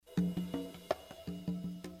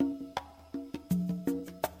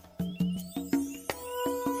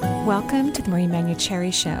Welcome to the Marie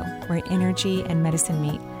Manuchehri Show, where energy and medicine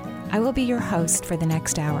meet. I will be your host for the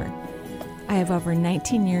next hour. I have over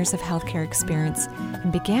 19 years of healthcare experience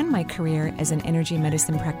and began my career as an energy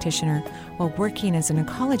medicine practitioner while working as an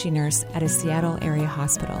oncology nurse at a Seattle area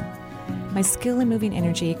hospital. My skill in moving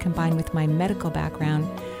energy combined with my medical background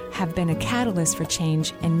have been a catalyst for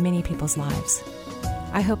change in many people's lives.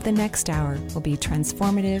 I hope the next hour will be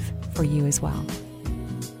transformative for you as well.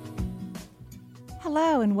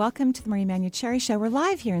 Hello and welcome to the Marie Manuchehri Show. We're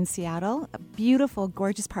live here in Seattle, a beautiful,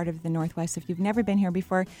 gorgeous part of the Northwest. If you've never been here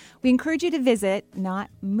before, we encourage you to visit, not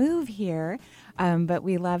move here, but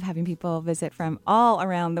we love having people visit from all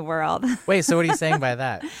around the world. Wait, so what are you saying by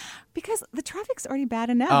that? Because the traffic's already bad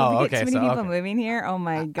enough. Oh, we get okay, too many people okay. moving here. Oh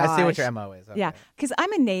my gosh. I see what your MO is. Okay. Yeah, because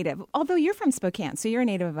I'm a native, although you're from Spokane, so you're a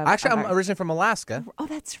native of Actually, I'm our- originally from Alaska. Oh,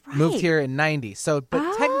 that's right. Moved here in 90. So, but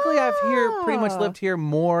technically I've pretty much lived here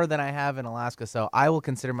more than I have in Alaska. So I will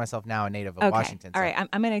consider myself now a native of Washington. All So.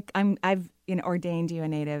 right, I've ordained you a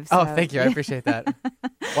native. So. Oh, thank you. I appreciate that.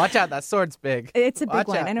 Watch out. That sword's big. It's a big Watch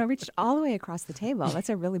one. out. And it reached all the way across the table. That's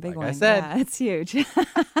a really big Like I one. said. Yeah, it's huge.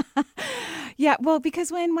 Yeah, well,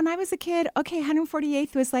 because when I was a kid,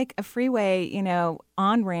 148th was like a freeway,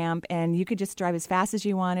 on-ramp, and you could just drive as fast as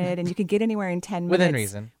you wanted, and you could get anywhere in 10 minutes. Within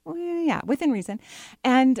reason. Well, yeah, within reason.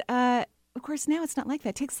 And, of course, now it's not like that.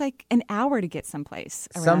 It takes like an hour to get someplace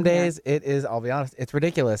around Some here. days it is, I'll be honest, it's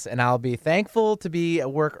ridiculous. And I'll be thankful to be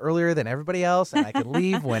at work earlier than everybody else. And I can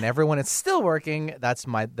leave when everyone is still working. That's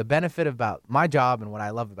the benefit about my job and what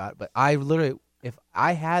I love about it. But I literally, if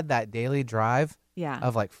I had that daily drive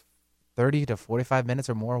of like 30 to 45 minutes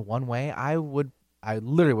or more one way, I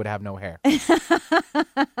literally would have no hair.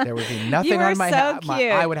 There would be nothing on my head.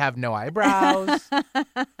 I would have no eyebrows.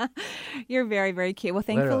 You're very, very cute. Well,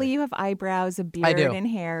 thankfully Literally. you have eyebrows, a beard, I do. and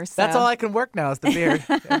hair. So. That's all I can work now is the beard.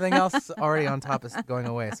 Everything else already on top is going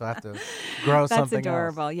away, so I have to grow something That's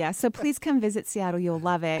adorable. else. Yeah. So please come visit Seattle. You'll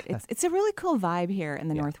love it. It's a really cool vibe here in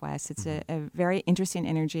the Northwest. It's a very interesting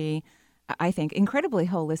energy, I think, incredibly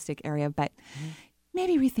holistic area, but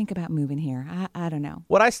maybe rethink about moving here. I don't know.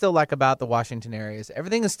 What I still like about the Washington area is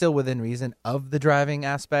everything is still within reason of the driving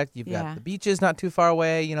aspect. You've got the beaches not too far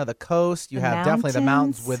away, the coast. You have definitely the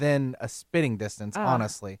mountains within a spitting distance,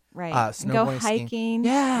 honestly. Right. Snowboarding, Go hiking skiing.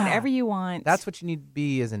 Yeah. whenever you want. That's what you need to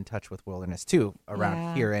be is in touch with wilderness, too,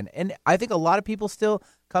 around here. And I think a lot of people still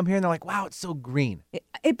come here and they're like, wow, it's so green.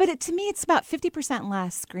 To me, it's about 50%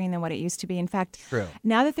 less green than what it used to be. In fact,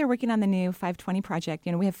 now that they're working on the new 520 project,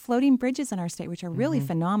 we have floating bridges in our state, which are really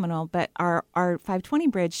phenomenal. But our 520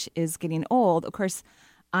 bridge is getting old. Of course,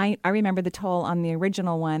 I remember the toll on the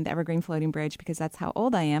original one, the Evergreen Floating Bridge, because that's how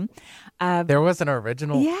old I am. There was an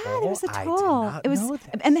original toll? There was a toll. I did not know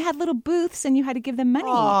this. And they had little booths, and you had to give them money.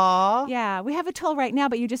 Aww. Yeah, we have a toll right now,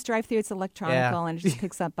 but you just drive through. It's electronical, and it just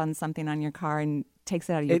picks up on something on your car and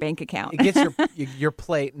takes it out of your bank account. It gets your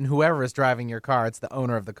plate, and whoever is driving your car, it's the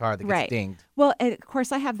owner of the car that gets dinged. Well, and of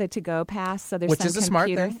course, I have the to-go pass, so there's Which some is a smart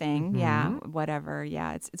computer thing. Yeah, whatever.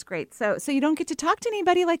 Yeah, it's great. So you don't get to talk to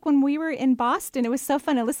anybody like when we were in Boston. It was so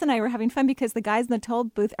fun. Alyssa and I were having fun because the guys in the toll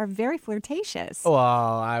booth are very flirtatious. Well,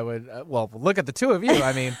 I would. Look at the two of you.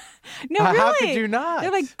 I mean, no, really. How could you not?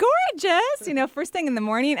 They're like gorgeous. First thing in the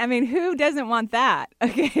morning. I mean, who doesn't want that?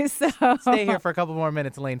 Okay, so stay here for a couple more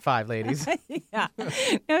minutes in lane 5, ladies. Yeah,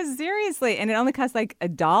 no, seriously, and it only costs like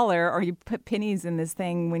 $1, or you put pennies in this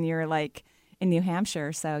thing when you're like in New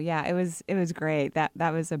Hampshire. So yeah, it was great. That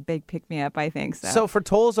was a big pick me up, I think. So for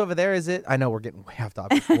tolls over there, is it? I know we're getting way off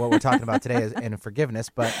topic. What we're talking about today is in forgiveness,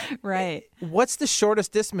 but right. What's the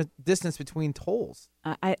shortest distance between tolls?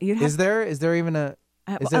 Is there even a?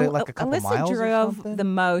 Is it like a couple Alyssa miles? drove the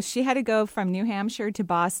most. She had to go from New Hampshire to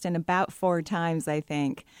Boston about 4 times, I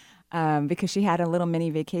think. Because she had a little mini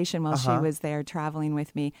vacation while she was there traveling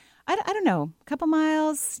with me. I don't know, a couple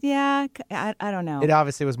miles, yeah, I don't know. It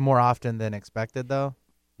obviously was more often than expected, though.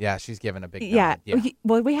 Yeah, she's given a big yeah. nod. Yeah.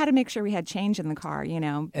 Well, we had to make sure we had change in the car,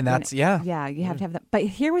 And that's, Yeah, you have to have that. But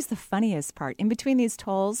here was the funniest part. In between these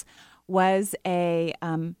tolls was a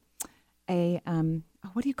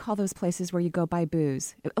what do you call those places where you go buy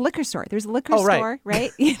booze? A liquor store. There's a liquor store,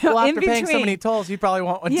 right? Well, in after between. paying so many tolls, you probably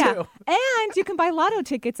want one too. And you can buy lotto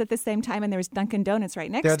tickets at the same time, and there's Dunkin' Donuts right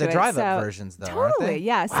next to it. They're the drive-up versions, though, aren't Totally, they?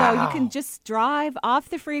 yeah. Wow. So you can just drive off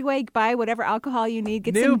the freeway, buy whatever alcohol you need,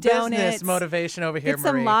 get New some donuts. business motivation over here, Get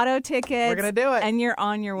some Marie. lotto tickets. We're going to do it. And you're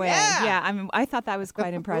on your way. Yeah. I thought that was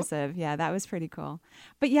quite impressive. Yeah, that was pretty cool.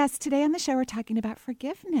 But yes, today on the show, we're talking about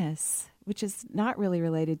forgiveness, which is not really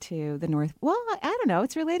related to the North. Well, I don't know.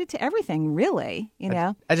 It's related to everything, really,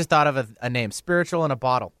 I just thought of a name, Spiritual in a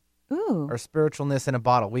Bottle. Ooh. or spiritualness in a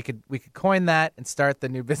bottle. We could coin that and start the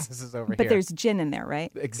new businesses over here. But there's gin in there,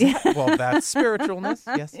 right? Exactly. Well, that's spiritualness.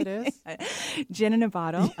 Yes, it is. Gin in a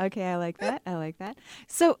bottle. Okay, I like that. I like that.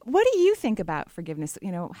 So what do you think about forgiveness?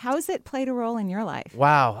 How has it played a role in your life?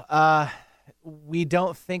 Wow. We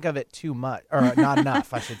don't think of it too much, or not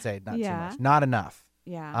enough, I should say. Not too much. Not enough.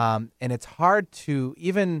 Yeah. And it's hard to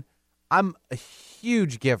I'm a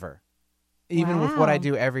huge giver, even with what I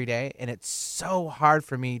do every day. And it's so hard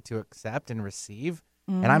for me to accept and receive.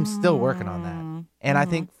 And I'm still working on that. And I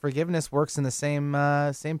think forgiveness works in the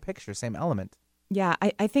same picture, same element. Yeah,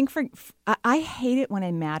 I think I hate it when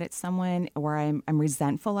I'm mad at someone or I'm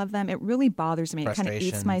resentful of them. It really bothers me. It kind of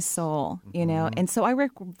eats my soul, And so I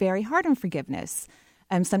work very hard on forgiveness.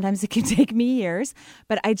 Sometimes it can take me years,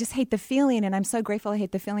 but I just hate the feeling. And I'm so grateful I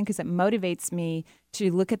hate the feeling because it motivates me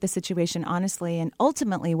to look at the situation honestly. And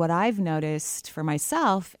ultimately, what I've noticed for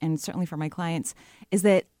myself and certainly for my clients is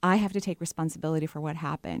that I have to take responsibility for what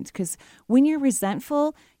happened. Because when you're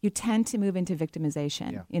resentful, you tend to move into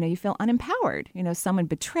victimization. Yeah. You feel unempowered. Someone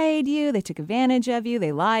betrayed you, they took advantage of you,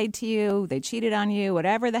 they lied to you, they cheated on you,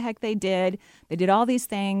 whatever the heck they did. They did all these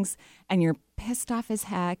things, and you're pissed off as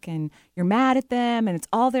heck, and you're mad at them, and it's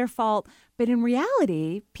all their fault. But in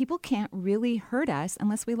reality, people can't really hurt us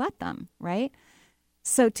unless we let them, right?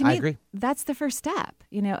 So to me, I agree. That's the first step,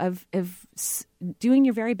 of doing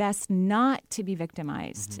your very best not to be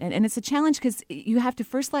victimized. And it's a challenge because you have to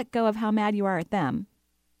first let go of how mad you are at them,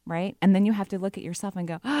 right? And then you have to look at yourself and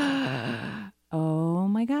go, oh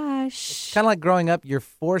my gosh. It's kind of like growing up, you're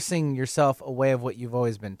forcing yourself away of what you've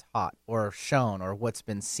always been taught or shown or what's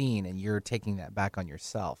been seen, and you're taking that back on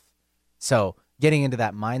yourself. So getting into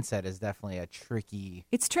that mindset is definitely a tricky.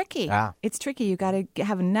 It's tricky. Yeah. It's tricky. You got to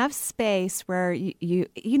have enough space where you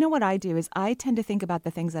know what I do is I tend to think about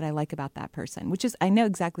the things that I like about that person, which is I know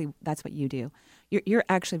exactly that's what you do. You're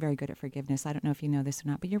actually very good at forgiveness. I don't know if you know this or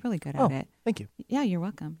not, but you're really good at it. Thank you. Yeah, you're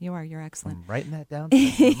welcome. You are. You're excellent. I'm writing that down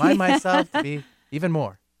to remind myself to be even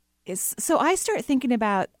more. So I start thinking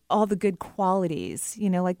about all the good qualities,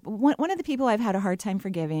 like one of the people I've had a hard time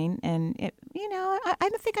forgiving, and I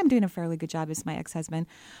think I'm doing a fairly good job is my ex-husband,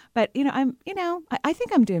 but I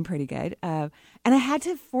think I'm doing pretty good. And I had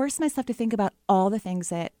to force myself to think about all the things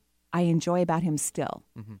that I enjoy about him still.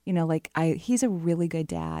 He's a really good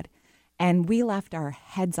dad. And we laughed our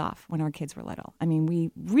heads off when our kids were little. I mean,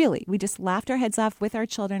 we just laughed our heads off with our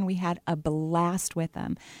children. We had a blast with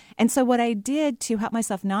them. And so what I did to help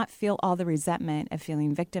myself not feel all the resentment of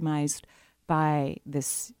feeling victimized by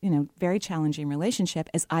this, very challenging relationship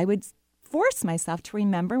is I would force myself to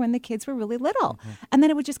remember when the kids were really little. And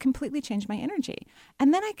then it would just completely change my energy.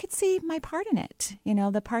 And then I could see my part in it,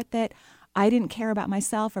 the part that I didn't care about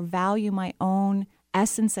myself or value my own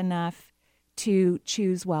essence enough to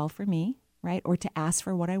choose well for me, right? Or to ask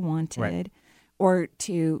for what I wanted, right. Or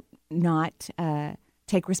to not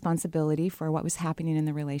take responsibility for what was happening in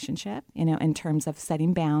the relationship, in terms of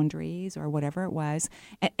setting boundaries or whatever it was.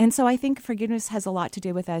 And so I think forgiveness has a lot to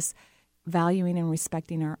do with us valuing and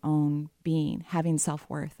respecting our own being, having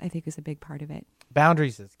self-worth, I think is a big part of it.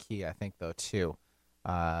 Boundaries is key, I think, though, too.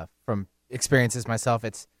 From experiences myself,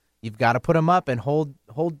 it's you've got to put them up and hold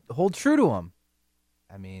true to them.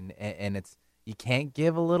 I mean, and it's you can't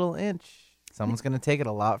give a little inch. Someone's going to take it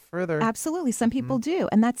a lot further. Absolutely. Some people do.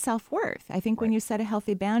 And that's self-worth. I think when you set a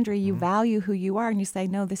healthy boundary, you value who you are and you say,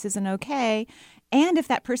 no, this isn't okay. And if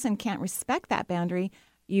that person can't respect that boundary,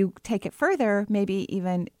 you take it further, maybe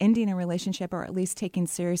even ending a relationship or at least taking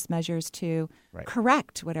serious measures to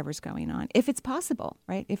correct whatever's going on. If it's possible,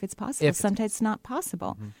 right? If it's possible. Sometimes it's not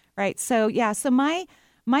possible, right? So, so my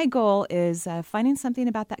goal is finding something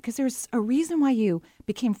about that because there's a reason why you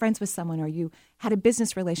became friends with someone or you had a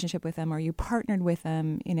business relationship with them or you partnered with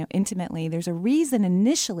them, intimately. There's a reason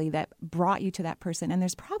initially that brought you to that person, and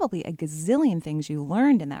there's probably a gazillion things you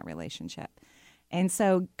learned in that relationship. And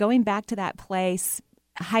so going back to that place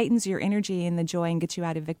heightens your energy and the joy and gets you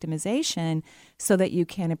out of victimization so that you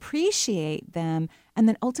can appreciate them and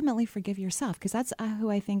then ultimately forgive yourself because that's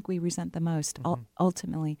who I think we resent the most,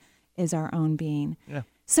 ultimately, is our own being. Yeah.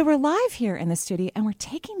 So we're live here in the studio and we're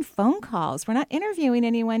taking phone calls. We're not interviewing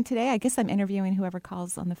anyone today. I guess I'm interviewing whoever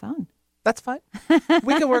calls on the phone. That's fine.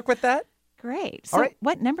 We can work with that. Great. So all right.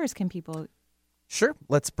 What numbers can people... Sure.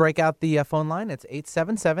 Let's break out the phone line. It's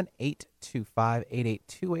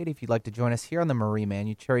 877-825-8828. If you'd like to join us here on the Marie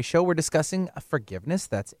Manuchehri Show, we're discussing forgiveness.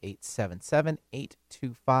 That's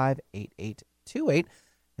 877-825-8828.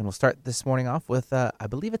 And we'll start this morning off with, I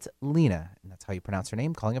believe it's Lena, and that's how you pronounce her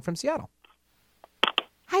name, calling it from Seattle.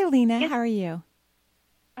 Hi, Lena. Yes. How are you?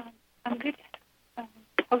 I'm good.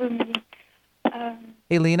 Hello, Marie.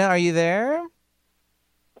 Hey, Lena, are you there?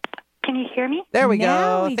 Can you hear me? There we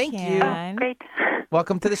Now go. we Thank can. you. Great.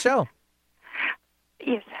 Welcome to the show.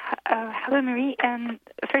 Yes. Hello, Marie. And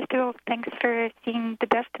first of all, thanks for seeing the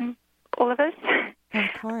best in all of us. Of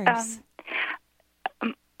course.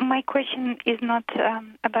 My question is not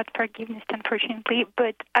about forgiveness, unfortunately,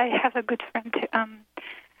 but I have a good friend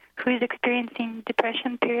who is experiencing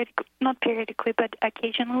depression not periodically, but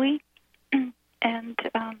occasionally. And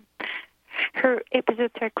her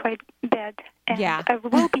episodes are quite bad. And Yeah. I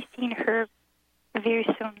will be seeing her very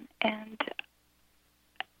soon. And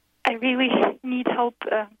I really need help.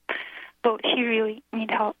 She really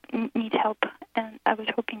needs help. And I was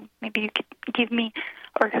hoping maybe you could give me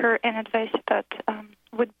or her an advice about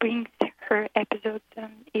what brings her episodes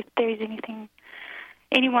and if there is anything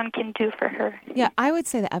anyone can do for her. Yeah, I would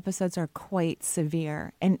say the episodes are quite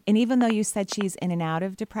severe. And even though you said she's in and out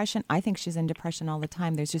of depression, I think she's in depression all the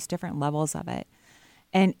time. There's just different levels of it.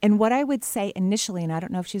 And what I would say initially, and I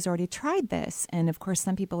don't know if she's already tried this, and of course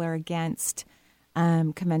some people are against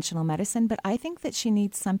conventional medicine, but I think that she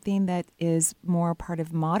needs something that is more part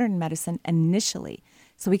of modern medicine initially.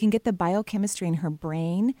 So we can get the biochemistry in her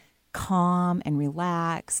brain calm and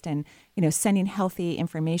relaxed and, sending healthy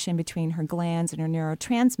information between her glands and her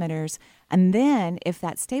neurotransmitters. And then if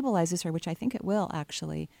that stabilizes her, which I think it will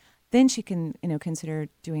actually, then she can, consider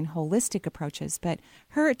doing holistic approaches. But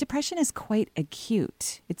her depression is quite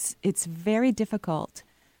acute. It's very difficult.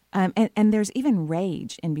 And there's even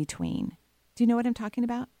rage in between. Do you know what I'm talking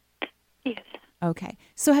about? Yes. Okay.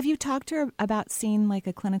 So have you talked to her about seeing like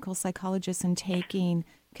a clinical psychologist and taking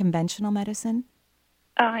conventional medicine?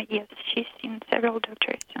 Yes, she's seen several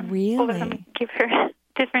doctors. And Really? all of them give her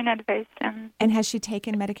different advice. And has she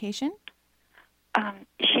taken medication?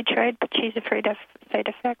 She tried, but she's afraid of side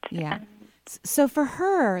effects. Yeah. And So for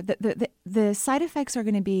her, the side effects are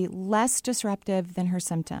going to be less disruptive than her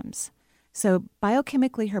symptoms. So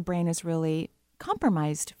biochemically, her brain is really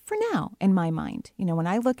compromised for now, in my mind. When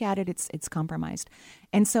I look at it, it's compromised.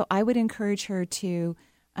 And so I would encourage her to,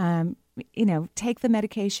 take the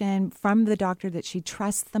medication from the doctor that she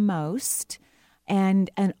trusts the most, and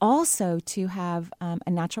also to have a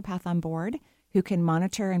naturopath on board who can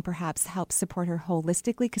monitor and perhaps help support her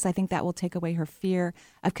holistically, because I think that will take away her fear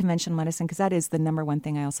of conventional medicine, because that is the number one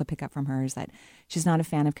thing I also pick up from her is that she's not a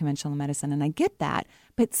fan of conventional medicine. And I get that,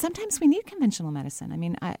 but sometimes we need conventional medicine. I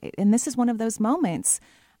mean, and this is one of those moments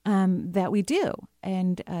that we do.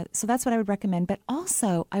 And so that's what I would recommend. But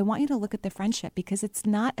also, I want you to look at the friendship, because it's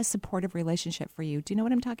not a supportive relationship for you. Do you know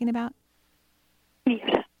what I'm talking about?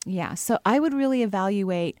 yes. Yeah. So I would really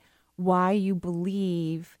evaluate why you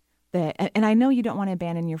believe that, and I know you don't want to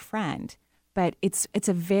abandon your friend, but it's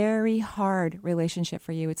a very hard relationship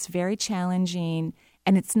for you. It's very challenging,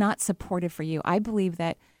 and it's not supportive for you. I believe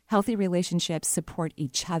that healthy relationships support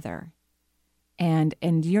each other, and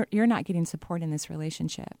you're not getting support in this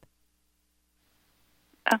relationship.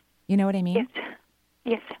 You know what I mean? Yes.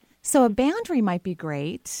 Yes. So a boundary might be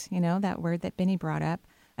great, that word that Benny brought up.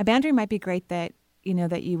 A boundary might be great that,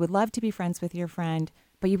 that you would love to be friends with your friend,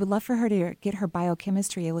 but you would love for her to get her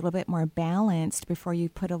biochemistry a little bit more balanced before you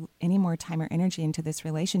put any more time or energy into this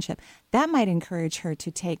relationship. That might encourage her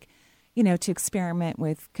to take, to experiment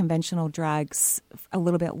with conventional drugs a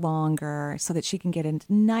little bit longer so that she can get a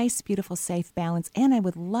nice, beautiful, safe balance. And I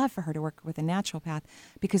would love for her to work with a naturopath,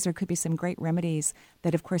 because there could be some great remedies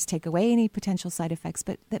that, of course, take away any potential side effects,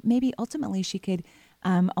 but that maybe ultimately she could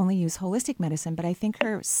only use holistic medicine. But I think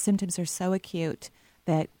her symptoms are so acute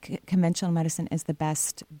that conventional medicine is the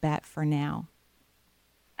best bet for now.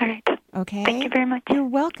 All right. Okay? Thank you very much. You're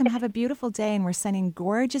welcome. Have a beautiful day, and we're sending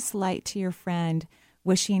gorgeous light to your friend,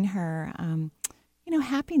 wishing her,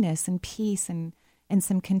 happiness and peace and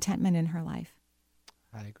some contentment in her life.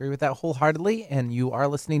 I agree with that wholeheartedly, and you are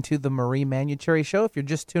listening to the Marie Manuchehri Show. If you're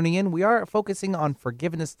just tuning in, we are focusing on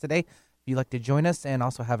forgiveness today. If you'd like to join us and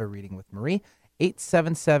also have a reading with Marie,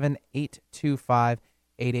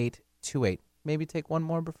 877-825-8828. Maybe take one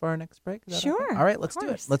more before our next break? Is that Sure, okay? All right, of let's do it.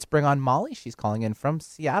 course. Let's bring on Molly. She's calling in from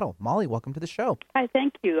Seattle. Molly, welcome to the show. Hi,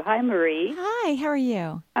 thank you. Hi, Marie. Hi, how are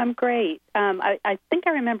you? I'm great. I think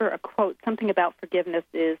I remember a quote, something about forgiveness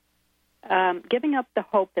is giving up the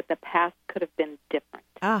hope that the past could have been different.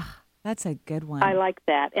 Ah, that's a good one. I like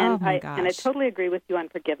that. And Oh, my and I gosh. totally agree with you on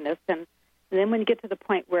forgiveness. And then when you get to the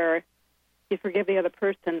point where you forgive the other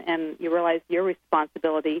person and you realize your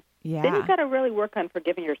responsibility, then Yeah. you've got to really work on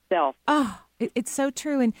forgiving yourself. Oh, it's so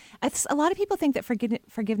true. And a lot of people think that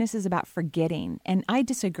forgiveness is about forgetting. And I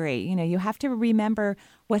disagree. You have to remember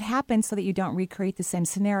what happened so that you don't recreate the same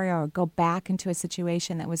scenario or go back into a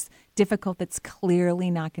situation that was difficult that's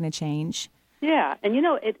clearly not going to change. Yeah, and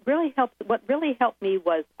it really helps. What really helped me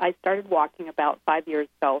was I started walking about 5 years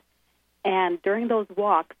ago, And during those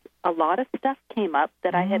walks, a lot of stuff came up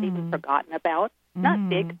that I had even forgotten about. Not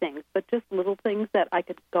big things, but just little things that I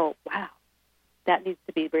could go, wow, that needs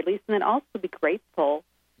to be released. And then also be grateful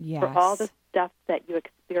for all the stuff that you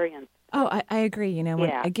experienced. Oh, I agree. You know,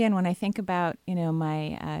 when I think about, you know,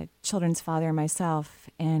 my children's father and myself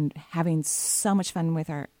and having so much fun with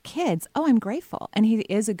our kids, I'm grateful. And he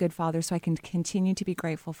is a good father, so I can continue to be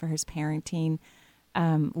grateful for his parenting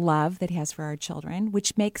love that he has for our children,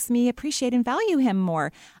 which makes me appreciate and value him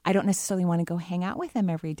more. I don't necessarily want to go hang out with him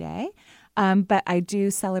every day, but I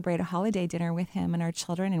do celebrate a holiday dinner with him and our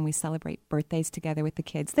children, and we celebrate birthdays together with the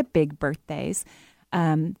kids, the big birthdays.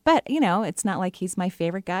 But, you know, it's not like he's my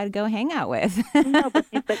favorite guy to go hang out with. No, but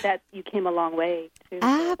that you came a long way, too.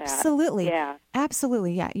 Absolutely. Yeah.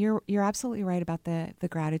 Absolutely. Yeah. You're absolutely right about the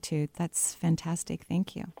gratitude. That's fantastic.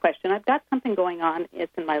 Thank you. Question. I've got something going on.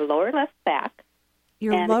 It's in my lower left back.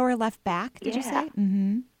 Your lower left back, did you say?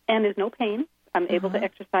 Mm-hmm. And there's no pain. I'm able to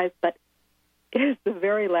exercise, but it is a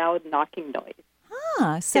very loud knocking noise.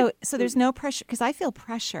 So there's no pressure, because I feel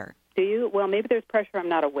pressure. Do you? Well, maybe there's pressure I'm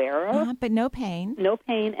not aware of. But no pain. No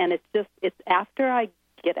pain, and it's after I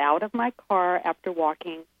get out of my car after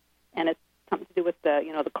walking, and it's something to do with the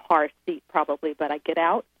car seat probably, but I get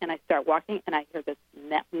out and I start walking and I hear this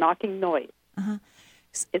knocking noise.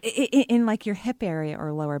 In like your hip area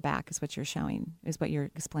or lower back is what you're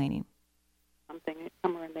explaining.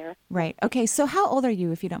 Somewhere in there. Right. Okay, so how old are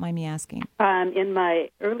you, if you don't mind me asking? In my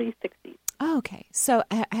early 60s. Oh, okay. So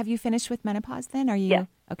have you finished with menopause then? Are you? Yeah.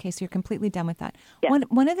 Okay, so you're completely done with that. Yeah.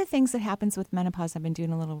 One of the things that happens with menopause, I've been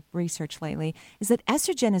doing a little research lately, is that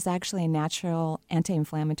estrogen is actually a natural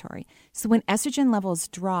anti-inflammatory. So when estrogen levels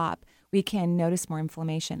drop, we can notice more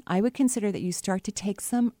inflammation. I would consider that you start to take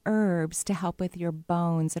some herbs to help with your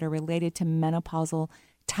bones that are related to menopausal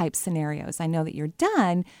type scenarios. I know that you're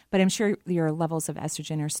done, but I'm sure your levels of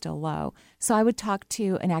estrogen are still low. So I would talk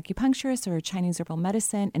to an acupuncturist or a Chinese herbal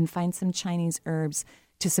medicine and find some Chinese herbs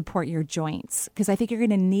to support your joints, because I think you're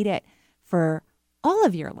going to need it for all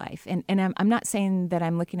of your life. And I'm not saying that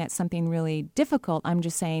I'm looking at something really difficult. I'm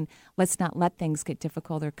just saying let's not let things get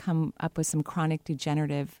difficult or come up with some chronic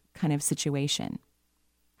degenerative kind of situation.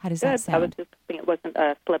 How does that sound? I was just hoping it wasn't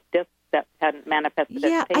a slip disc that hadn't manifested.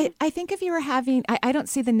 Yeah, I think if you were having, I don't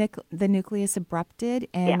see the nucleus abrupted,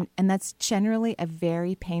 and that's generally a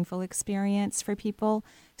very painful experience for people.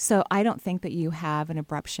 So I don't think that you have an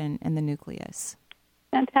abruption in the nucleus.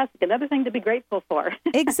 Fantastic. Another thing to be grateful for.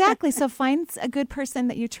 Exactly. So find a good person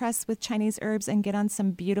that you trust with Chinese herbs and get on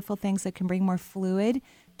some beautiful things that can bring more fluid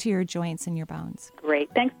to your joints and your bones. Great.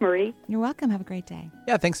 Thanks, Marie. You're welcome. Have a great day.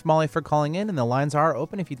 Yeah, thanks, Molly, for calling in. And the lines are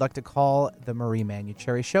open if you'd like to call the Marie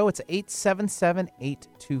Manuchehri Show. It's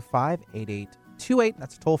 877-825-8828.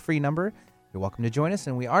 That's a toll-free number. You're welcome to join us.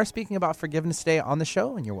 And we are speaking about forgiveness today on the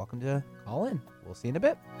show, and you're welcome to call in. We'll see you in a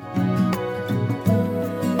bit.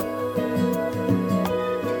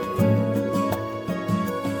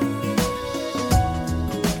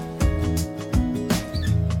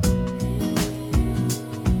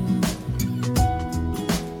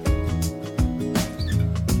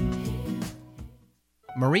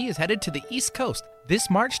 Marie is headed to the East Coast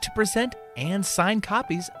this March to present and sign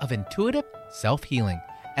copies of Intuitive Self-Healing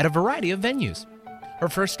at a variety of venues. Her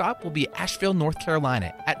first stop will be Asheville, North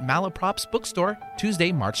Carolina at Malaprops Bookstore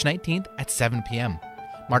Tuesday, March 19th at 7 p.m.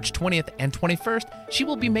 March 20th and 21st, she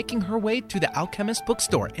will be making her way to the Alchemist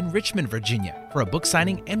Bookstore in Richmond, Virginia for a book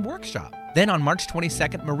signing and workshop. Then on March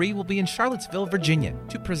 22nd, Marie will be in Charlottesville, Virginia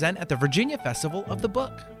to present at the Virginia Festival of the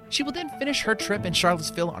Book. She will then finish her trip in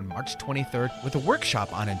Charlottesville on March 23rd with a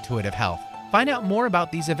workshop on intuitive health. Find out more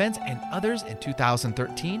about these events and others in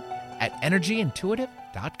 2013 at energyintuitive.com.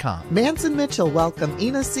 Manson Mitchell welcomed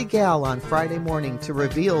Ina Segal on Friday morning to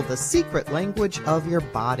reveal the secret language of your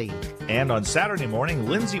body. And on Saturday morning,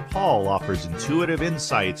 Lindsay Paul offers intuitive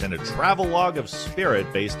insights and a travel log of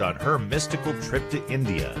spirit based on her mystical trip to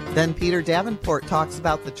India. Then Peter Davenport talks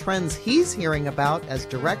about the trends he's hearing about as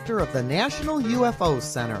director of the National UFO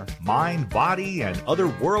Center. Mind, body, and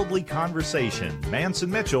otherworldly conversation.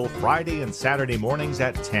 Manson Mitchell, Friday and Saturday mornings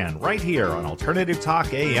at 10, right here on Alternative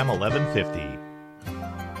Talk AM 1150.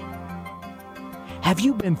 Have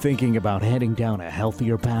you been thinking about heading down a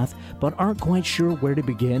healthier path, but aren't quite sure where to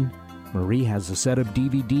begin? Marie has a set of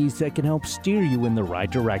DVDs that can help steer you in the right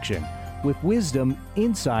direction, with wisdom,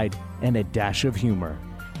 insight, and a dash of humor.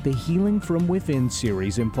 The Healing from Within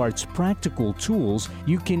series imparts practical tools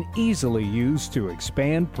you can easily use to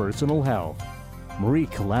expand personal health. Marie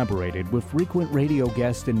collaborated with frequent radio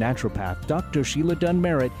guest and naturopath Dr. Sheila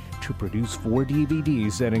Dunn-Merritt to produce 4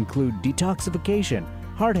 DVDs that include detoxification,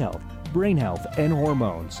 heart health, brain health, and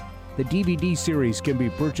hormones. The DVD series can be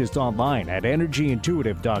purchased online at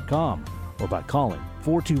energyintuitive.com or by calling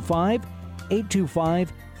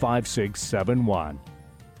 425-825-5671.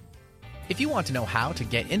 If you want to know how to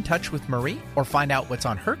get in touch with Marie or find out what's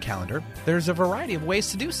on her calendar, there's a variety of ways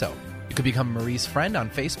to do so. You could become Marie's friend on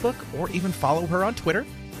Facebook or even follow her on Twitter.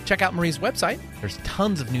 Check out Marie's website. There's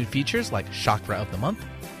tons of new features like Chakra of the Month,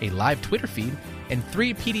 a live Twitter feed, and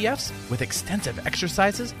 3 PDFs with extensive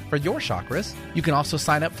exercises for your chakras. You can also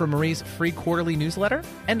sign up for Marie's free quarterly newsletter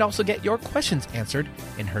and also get your questions answered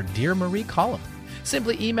in her Dear Marie column.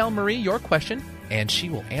 Simply email Marie your question, and she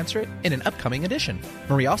will answer it in an upcoming edition.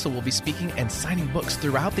 Marie also will be speaking and signing books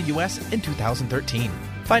throughout the U.S. in 2013.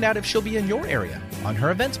 Find out if she'll be in your area on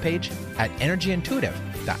her events page at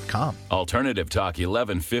energyintuitive.com. Alternative Talk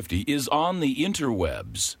 1150 is on the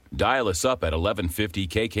interwebs. Dial us up at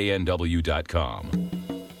 1150kknw.com.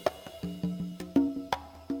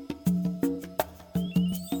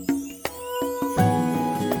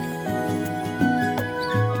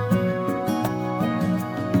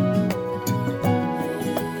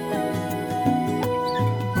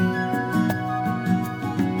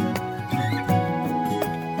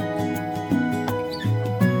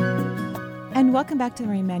 Welcome back to the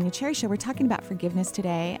Marie Manuchehri Show. We're talking about forgiveness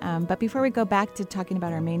today. But before we go back to talking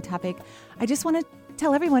about our main topic, I just want to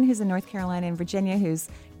tell everyone who's in North Carolina and Virginia who's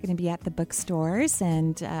going to be at the bookstores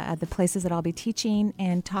and at the places that I'll be teaching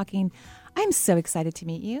and talking. I'm so excited to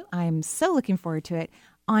meet you. I'm so looking forward to it.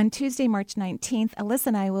 On Tuesday, March 19th, Alyssa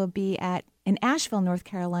and I will be in Asheville, North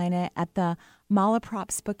Carolina at the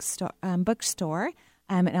Malaprops bookstore.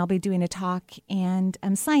 And I'll be doing a talk and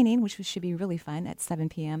signing, which should be really fun at 7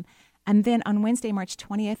 p.m. And then on Wednesday, March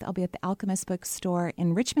 20th, I'll be at the Alchemist Bookstore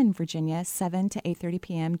in Richmond, Virginia, 7 to 8:30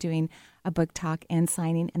 p.m., doing a book talk and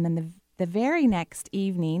signing. And then the very next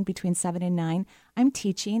evening, between 7 and 9, I'm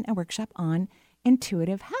teaching a workshop on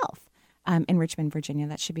intuitive health in Richmond, Virginia.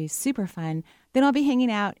 That should be super fun. Then I'll be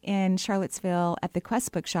hanging out in Charlottesville at the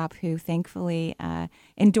Quest Bookshop, who thankfully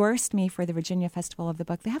endorsed me for the Virginia Festival of the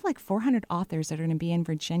Book. They have like 400 authors that are going to be in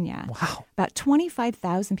Virginia. Wow. About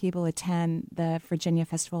 25,000 people attend the Virginia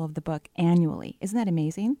Festival of the Book annually. Isn't that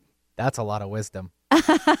amazing? That's a lot of wisdom.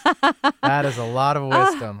 That is a lot of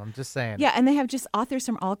wisdom. I'm just saying. Yeah, and they have just authors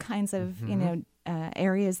from all kinds of,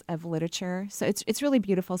 areas of literature. So it's really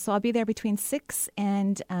beautiful. So I'll be there between 6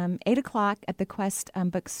 and 8 o'clock at the Quest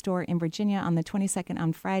Bookstore in Virginia on the 22nd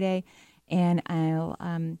on Friday. And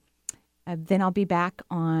then I'll be back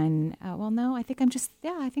on, I think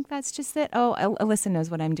that's just it. Oh, Alyssa knows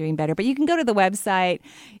what I'm doing better. But you can go to the website,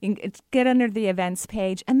 you can get under the events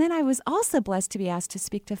page. And then I was also blessed to be asked to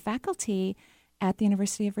speak to faculty at the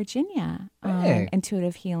University of Virginia on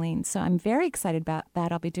intuitive healing. So I'm very excited about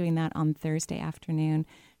that. I'll be doing that on Thursday afternoon.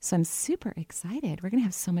 So I'm super excited. We're going to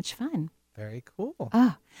have so much fun. Very cool.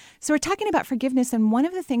 So we're talking about forgiveness. And one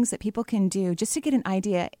of the things that people can do, just to get an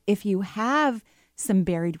idea, if you have some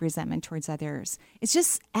buried resentment towards others, is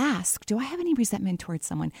just ask, do I have any resentment towards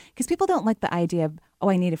someone? Because people don't like the idea of,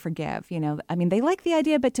 I need to forgive. They like the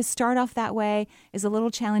idea, but to start off that way is a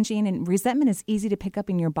little challenging. And resentment is easy to pick up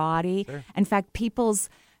in your body. Sure. In fact,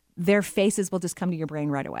 their faces will just come to your brain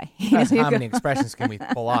right away. That's how many expressions can we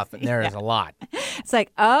pull off? And there is a lot. It's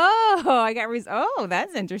like,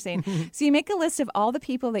 that's interesting. So you make a list of all the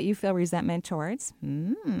people that you feel resentment towards.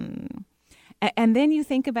 And then you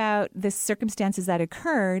think about the circumstances that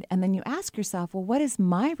occurred, and then you ask yourself, well, what is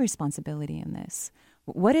my responsibility in this?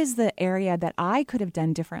 What is the area that I could have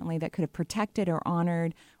done differently that could have protected or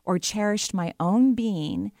honored or cherished my own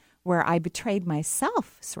being where I betrayed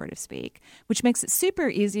myself, so to speak, which makes it super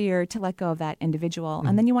easier to let go of that individual. Mm-hmm.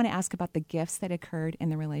 And then you want to ask about the gifts that occurred in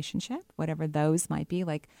the relationship, whatever those might be,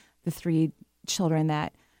 like the 3 children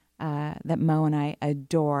that Mo and I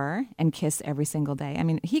adore and kiss every single day. I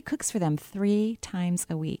mean, he cooks for them 3 times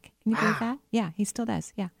a week. Can you believe that? Yeah, he still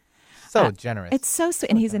does. Yeah. So generous. It's so sweet.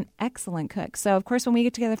 And he's an excellent cook. So, of course, when we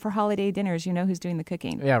get together for holiday dinners, you know who's doing the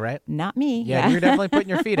cooking. Yeah, right? Not me. Yeah, you're definitely putting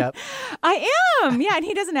your feet up. I am. Yeah, and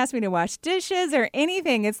he doesn't ask me to wash dishes or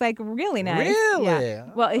anything. It's like really nice. Really? Yeah.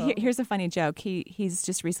 Well, here's a funny joke. He's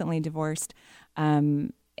just recently divorced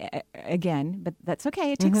again, but that's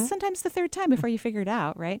okay. It takes sometimes the 3rd time before you figure it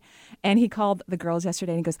out, right? And he called the girls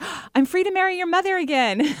yesterday and he goes, I'm free to marry your mother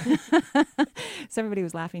again. So everybody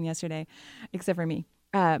was laughing yesterday, except for me.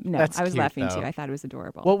 No, That's I was cute, laughing though. too. I thought it was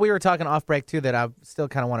adorable. Well, we were talking off break too that I still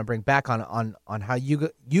kind of want to bring back on how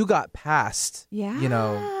you got past. Yeah.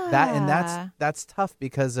 That, and that's tough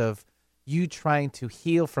because of you trying to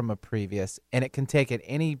heal from a previous, and it can take at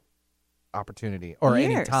any opportunity or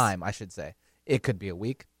any Years. time, I should say. It could be a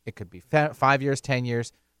week, it could be 5 years, 10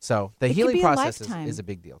 years. So the It could healing be a process lifetime. is a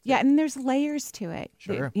big deal. Too. Yeah, and there's layers to it.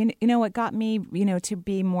 Sure. You know what got me, to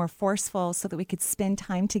be more forceful so that we could spend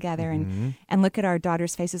time together and look at our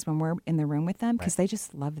daughters' faces when we're in the room with them, because they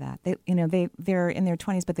just love that. They're in their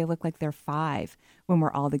 20s, but they look like they're 5 when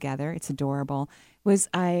we're all together. It's adorable.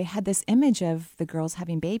 I had this image of the girls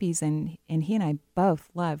having babies, and he and I both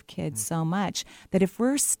love kids so much that if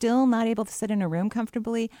we're still not able to sit in a room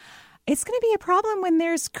comfortably, it's going to be a problem when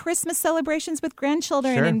there's Christmas celebrations with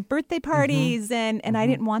grandchildren and birthday parties, and I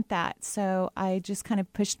didn't want that. So I just kind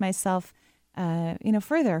of pushed myself,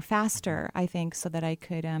 further, faster, I think, so that I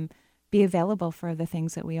could be available for the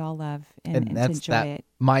things that we all love and to that's enjoy that it.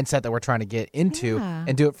 mindset that we're trying to get into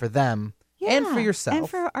and do it for them and for yourself. And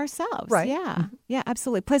for ourselves. Right. Yeah. Yeah,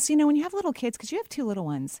 absolutely. Plus, when you have little kids, because you have 2 little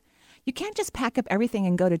ones, you can't just pack up everything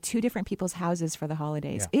and go to 2 different people's houses for the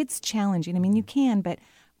holidays. Yeah. It's challenging. I mean, you can, but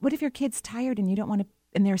what if your kid's tired and you don't want to,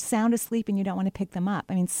 and they're sound asleep and you don't want to pick them up?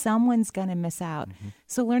 I mean, someone's going to miss out.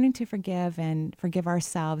 So learning to forgive and forgive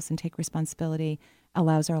ourselves and take responsibility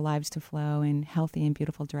allows our lives to flow in healthy and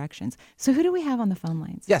beautiful directions. So who do we have on the phone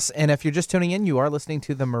lines? Yes, and if you're just tuning in, you are listening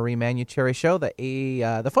to the Marie Manuchehri Show.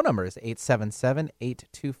 The phone number is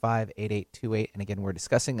 877-825-8828. And again, we're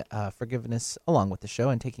discussing forgiveness along with the show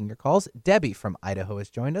and taking your calls. Debbie from Idaho has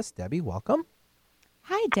joined us. Debbie, welcome.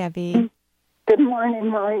 Hi, Debbie. Good morning,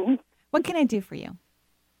 Marie. What can I do for you?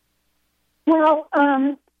 Well,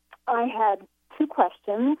 I had 2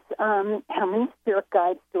 questions. How many spirit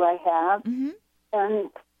guides do I have? And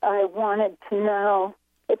I wanted to know,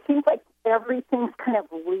 it seems like everything's kind of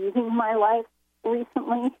leaving my life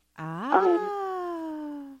recently. Yeah.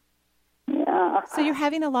 So you're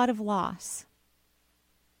having a lot of loss.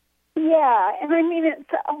 Yeah, and I mean,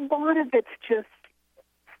 a lot of it's just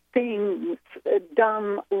things,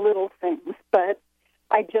 dumb little things. But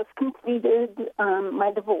I just completed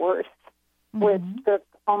my divorce, which took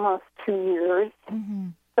almost 2 years.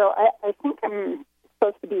 So I think I'm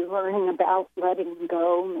supposed to be learning about letting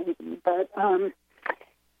go, maybe. But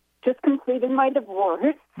just completed my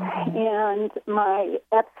divorce, and my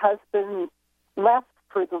ex-husband left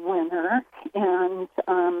for the winter, and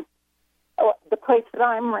the place that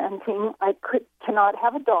I'm renting, I cannot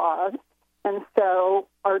have a dog. And so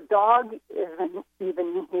our dog isn't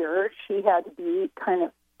even here. She had to be kind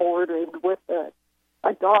of boarded with a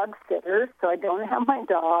dog sitter, so I don't have my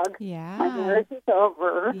dog. Yeah. My marriage is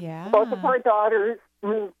over. Yeah. Both of our daughters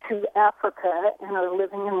moved to Africa and are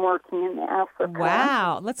living and working in Africa.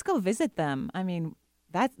 Wow. Let's go visit them. The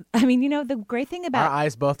great thing about... Our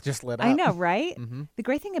eyes both just lit up. I know, right? The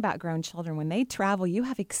great thing about grown children, when they travel, you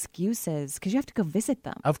have excuses because you have to go visit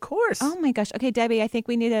them. Of course. Oh, my gosh. Okay, Debbie, I think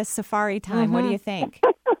we need a safari time. What do you think?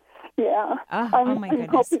 Yeah. Oh, my goodness.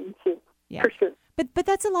 Hoping to, Yeah. for sure. But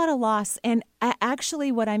that's a lot of loss. And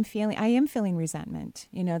actually what I'm feeling, I am feeling resentment.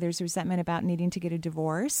 There's resentment about needing to get a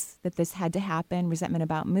divorce, that this had to happen, resentment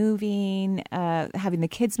about moving, having the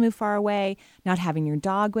kids move far away, not having your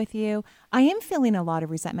dog with you. I am feeling a lot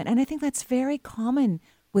of resentment. And I think that's very common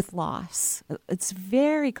with loss. It's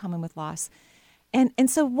very common with loss.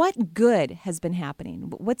 And so what good has been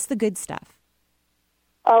happening? What's the good stuff?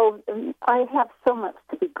 Oh, I have so much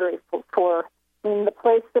to be grateful for. In the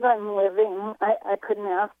place that I'm living, I couldn't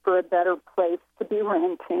ask for a better place to be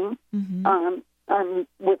renting. I'm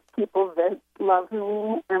with people that love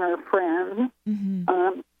me and are friends.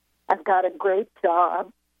 I've got a great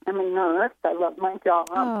job. I'm a nurse. I love my job.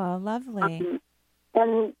 Oh, lovely.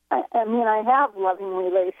 And I have loving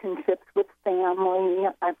relationships with family.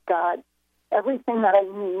 I've got everything that I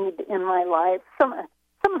need in my life. Some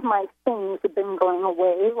of my things have been going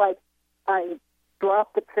away. Like I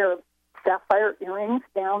dropped a pair of sapphire earrings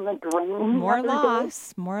down the drain. More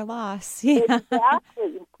loss. Yeah.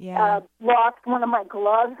 Exactly. Yeah. Lost one of my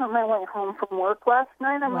gloves on my way home from work last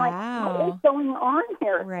night. I'm like, what is going on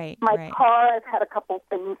here? Right. My car, I've had a couple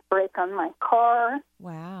things break on my car.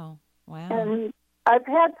 Wow. And I've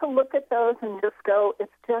had to look at those and just go,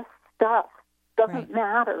 it's just stuff. Doesn't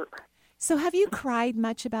matter. So have you cried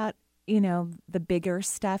much about, the bigger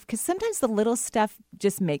stuff? Because sometimes the little stuff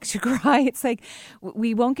just makes you cry. It's like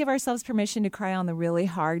we won't give ourselves permission to cry on the really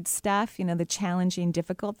hard stuff, the challenging,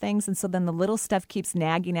 difficult things. And so then the little stuff keeps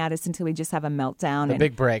nagging at us until we just have a meltdown. The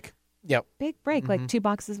big break. Yep. Big break, like 2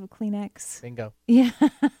 boxes of Kleenex. Bingo. Yeah.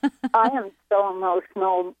 I am so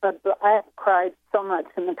emotional, but I have cried so much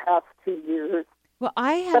in the past 2 years. Well,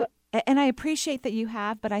 I have, and I appreciate that you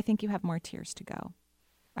have, but I think you have more tears to go.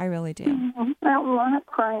 I really do. I want to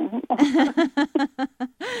cry.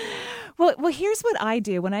 Well, here's what I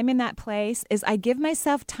do when I'm in that place is I give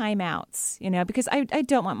myself timeouts, because I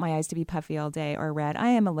don't want my eyes to be puffy all day or red. I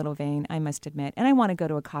am a little vain, I must admit. And I want to go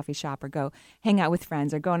to a coffee shop or go hang out with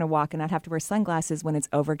friends or go on a walk and not have to wear sunglasses when it's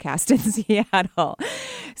overcast in Seattle.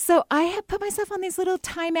 So I have put myself on these little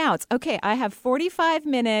timeouts. Okay, I have 45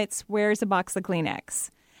 minutes. Where's a box of Kleenex?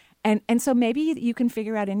 And so maybe you can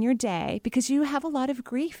figure out in your day, because you have a lot of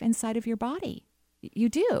grief inside of your body. You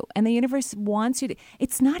do. And the universe wants you to.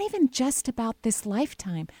 It's not even just about this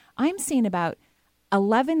lifetime. I'm seeing about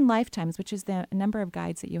 11 lifetimes, which is the number of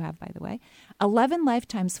guides that you have, by the way, 11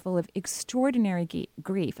 lifetimes full of extraordinary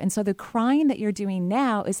grief. And so the crying that you're doing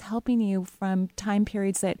now is helping you from time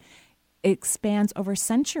periods that expands over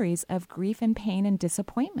centuries of grief and pain and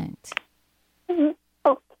disappointment.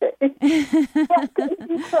 Okay. You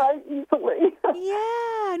cry easily.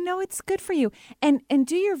 Yeah, no, it's good for you. And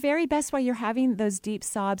do your very best while you're having those deep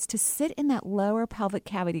sobs to sit in that lower pelvic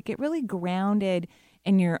cavity. Get really grounded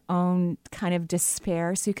in your own kind of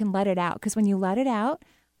despair so you can let it out. Because when you let it out,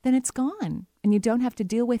 then it's gone. And you don't have to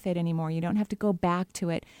deal with it anymore. You don't have to go back to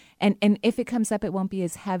it. And if it comes up, it won't be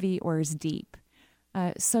as heavy or as deep.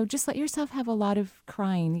 So just let yourself have a lot of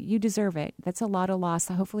crying. You deserve it. That's a lot of loss.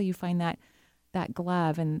 So hopefully you find that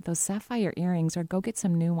glove and those sapphire earrings, or go get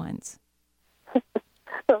some new ones.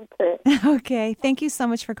 Okay. Okay. Thank you so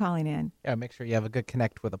much for calling in. Yeah, make sure you have a good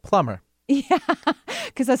connect with a plumber. Yeah,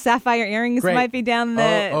 because those sapphire earrings Great. might be down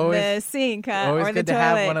the sink always or the good to toilet.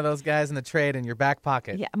 have one of those guys in the trade in your back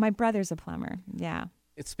pocket. Yeah, my brother's a plumber. Yeah.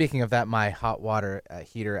 Speaking of that, my hot water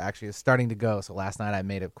heater actually is starting to go. So last night I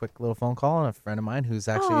made a quick little phone call, and a friend of mine who's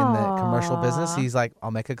actually in the commercial business, he's like,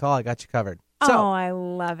 I'll make a call. I got you covered. So, I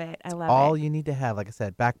love it. I love all it. you need to have, like I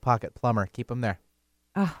said, back pocket plumber. Keep them there.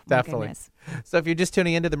 Oh, Definitely. My goodness. So if you're just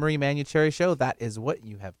tuning into the Marie Manuchehri Show, that is what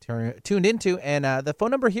you have tuned into. And the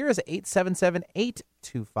phone number here is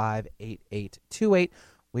 877-825-8828.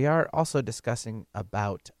 We are also discussing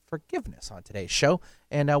about forgiveness on today's show.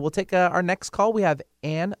 And we'll take our next call. We have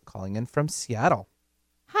Ann calling in from Seattle.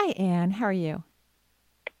 Hi, Ann. How are you?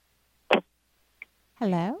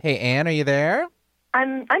 Hello? Hey, Ann, are you there?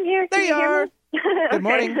 I'm here. There you are. Good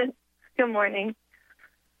morning. Good morning.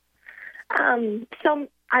 So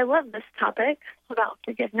I love this topic about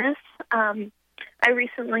forgiveness. I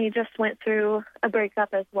recently just went through a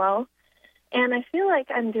breakup as well, and I feel like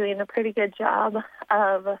I'm doing a pretty good job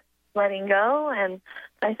of letting go. And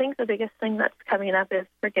I think the biggest thing that's coming up is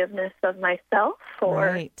forgiveness of myself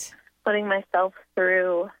for putting myself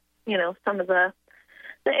through, some of the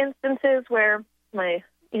instances where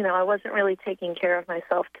I wasn't really taking care of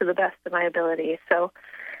myself to the best of my ability. So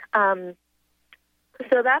that's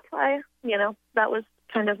why, that was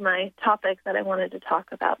kind of my topic that I wanted to talk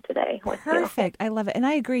about today with you. Perfect. I love it. And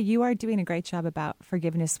I agree. You are doing a great job about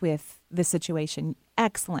forgiveness with the situation.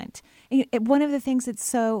 Excellent. And one of the things that's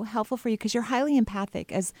so helpful for you, because you're highly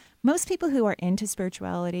empathic, as most people who are into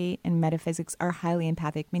spirituality and metaphysics are highly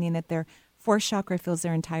empathic, meaning that their fourth chakra fills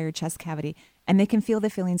their entire chest cavity, and they can feel the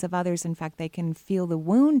feelings of others. In fact, they can feel the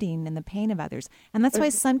wounding and the pain of others. And that's why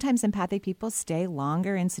sometimes empathic people stay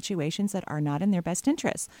longer in situations that are not in their best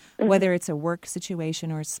interest. Whether it's a work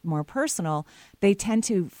situation or more personal, they tend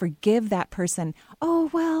to forgive that person. Oh,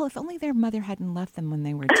 well, if only their mother hadn't left them when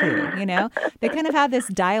they were 2, They kind of have this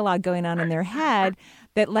dialogue going on in their head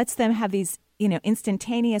that lets them have these,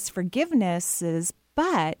 instantaneous forgivenesses,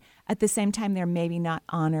 but at the same time, they're maybe not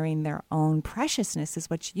honoring their own preciousness, is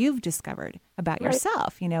what you've discovered about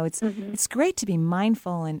yourself. It's great to be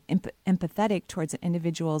mindful and empathetic towards an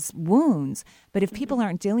individual's wounds, but if people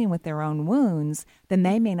aren't dealing with their own wounds, then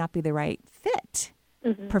they may not be the right fit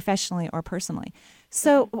professionally or personally.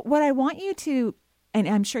 So what I want you to, and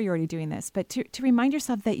I'm sure you're already doing this, but to remind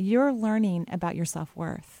yourself that you're learning about your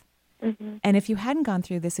self-worth. And if you hadn't gone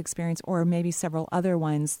through this experience, or maybe several other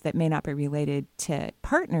ones that may not be related to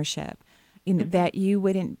partnership, that you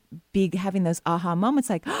wouldn't be having those aha moments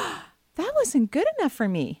like, oh, that wasn't good enough for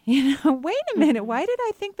me. Wait a minute. Why did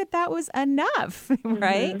I think that was enough?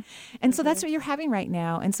 Right? And so that's what you're having right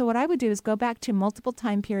now. And so what I would do is go back to multiple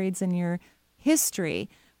time periods in your history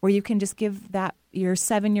where you can just give that your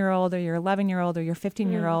 7-year-old or your 11-year-old or your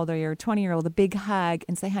 15-year-old or your 20-year-old a big hug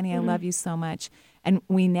and say, honey, I love you so much. And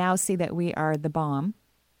we now see that we are the bomb,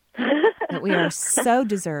 that we are so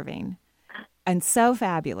deserving and so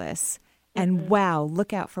fabulous. And wow,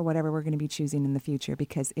 look out for whatever we're going to be choosing in the future,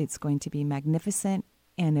 because it's going to be magnificent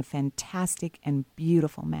and a fantastic and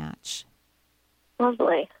beautiful match.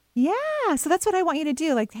 Lovely. Yeah, so that's what I want you to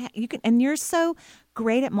do. Like you can, and you're so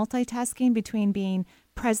great at multitasking between being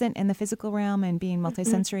present in the physical realm and being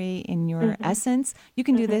multisensory in your essence. You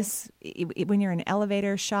can do this when you're in an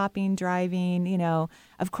elevator, shopping, driving. You know,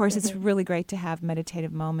 of course, it's really great to have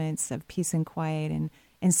meditative moments of peace and quiet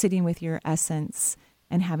and sitting with your essence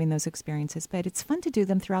and having those experiences. But it's fun to do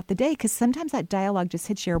them throughout the day because sometimes that dialogue just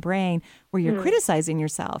hits your brain where you're criticizing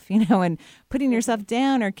yourself, you know, and putting yourself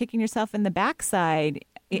down or kicking yourself in the backside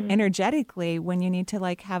energetically when you need to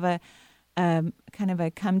like have a kind of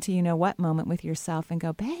a come to you know what moment with yourself and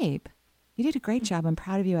go, babe, you did a great job. I'm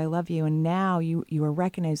proud of you. I love you. And now you are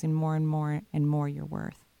recognizing more and more your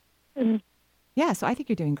worth. Yeah, so I think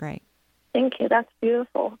you're doing great. Thank you. That's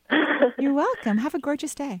beautiful. You're welcome. Have a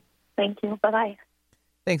gorgeous day. Thank you. Bye-bye.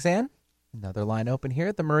 Thanks, Ann. Another line open here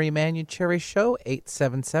at the Marie Manucherry Show.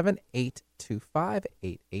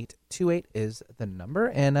 877-825-8828 is the number.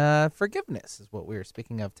 And forgiveness is what we were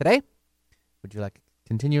speaking of today. Would you like to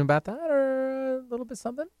continue about that or a little bit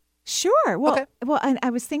something? Sure. Well, okay. Well,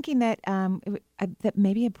 I was thinking that that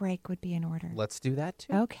maybe a break would be in order. Let's do that,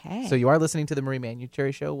 too. Okay. So you are listening to the Marie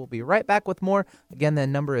Manucherry Show. We'll be right back with more. Again, the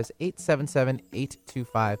number is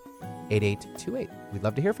 877-825-8828. We'd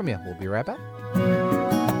love to hear from you. We'll be right back.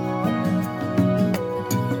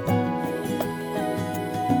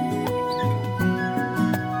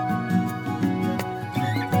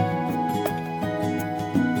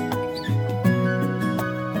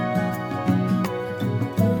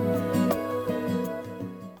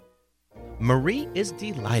 Marie is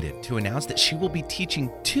delighted to announce that she will be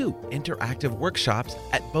teaching 2 interactive workshops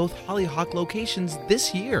at both Hollyhock locations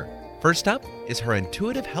this year. First up is her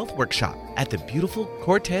Intuitive Health Workshop at the beautiful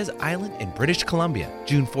Cortes Island in British Columbia,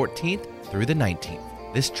 June 14th through the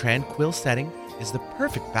 19th. This tranquil setting is the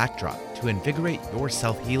perfect backdrop to invigorate your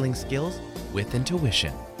self-healing skills with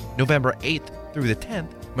intuition. November 8th through the 10th,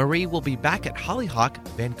 Marie will be back at Hollyhock,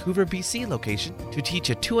 Vancouver, BC location to teach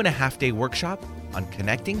a 2.5-day workshop on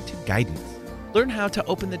connecting to guidance. Learn how to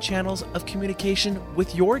open the channels of communication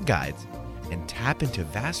with your guides and tap into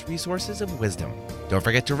vast resources of wisdom. Don't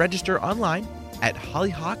forget to register online at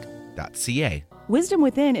hollyhock.ca. Wisdom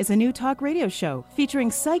Within is a new talk radio show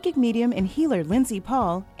featuring psychic medium and healer Lindsay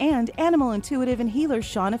Paul and animal intuitive and healer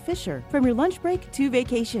Shauna Fisher. From your lunch break to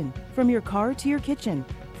vacation, from your car to your kitchen,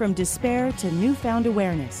 from despair to newfound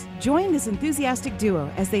awareness. Join this enthusiastic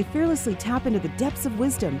duo as they fearlessly tap into the depths of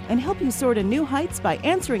wisdom and help you soar to new heights by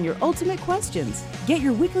answering your ultimate questions. Get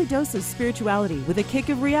your weekly dose of spirituality with a kick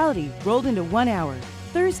of reality rolled into 1 hour.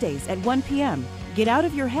 Thursdays at 1 p.m. Get out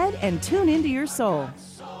of your head and tune into your soul.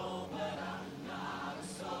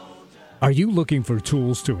 Are you looking for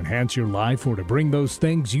tools to enhance your life or to bring those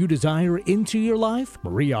things you desire into your life?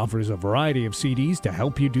 Marie offers a variety of CDs to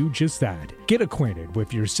help you do just that. Get acquainted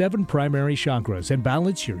with your 7 primary chakras and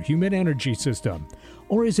balance your human energy system.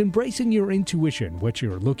 Or is embracing your intuition what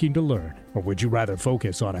you're looking to learn? Or would you rather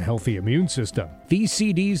focus on a healthy immune system? These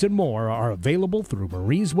CDs and more are available through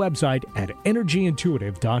Marie's website at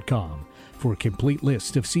energyintuitive.com. For a complete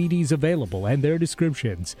list of CDs available and their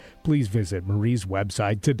descriptions, please visit Marie's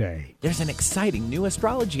website today. There's an exciting new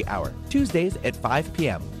astrology hour, Tuesdays at 5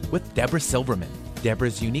 p.m. with Deborah Silverman.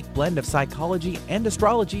 Deborah's unique blend of psychology and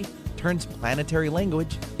astrology turns planetary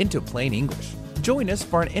language into plain English. Join us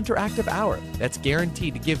for an interactive hour that's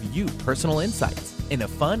guaranteed to give you personal insights in a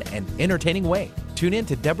fun and entertaining way. Tune in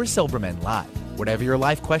to Deborah Silverman live. Whatever your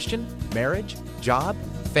life question, marriage, job,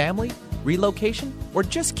 family, relocation, or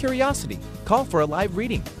just curiosity, call for a live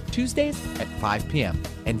reading Tuesdays at 5 p.m.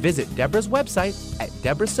 and visit Deborah's website at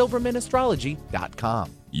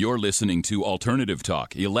deborahsilvermanastrology.com. You're listening to Alternative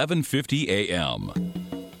Talk, 1150 AM.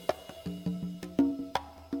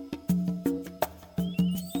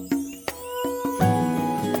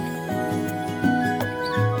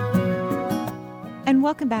 And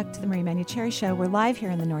welcome back to the Marie Manucherry Show. We're live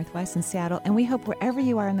here in the Northwest in Seattle, and we hope wherever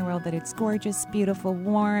you are in the world that it's gorgeous, beautiful,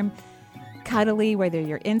 warm, cuddly, whether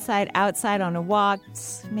you're inside, outside, on a walk,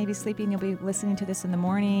 maybe sleeping, you'll be listening to this in the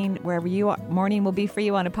morning. Wherever you are, morning will be for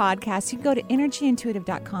you on a podcast. You can go to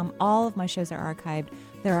energyintuitive.com. All of my shows are archived.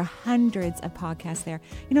 There are hundreds of podcasts there.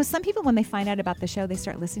 You know, some people, when they find out about the show, they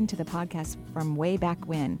start listening to the podcast from way back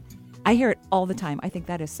when. I hear it all the time. I think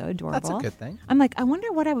that is so adorable. That's a good thing. I'm like, I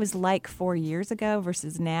wonder what I was like 4 years ago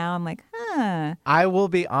versus now. I'm like, I will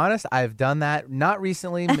be honest. I've done that. Not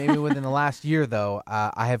recently, maybe within the last year, though.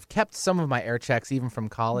 I have kept some of my air checks, even from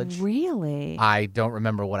college. Really? I don't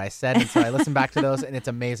remember what I said, and so I listen back to those, and it's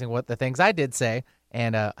amazing what the things I did say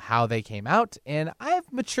and how they came out. And I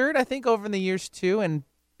have matured, I think, over the years, too, and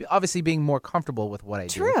obviously being more comfortable with what I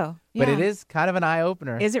do. True. But Yeah. it is kind of an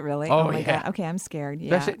eye-opener. Is it really? Oh, my yeah. God. Okay, I'm scared.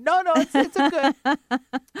 Yeah. Especially, no, it's a good.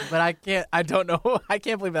 But I don't know. I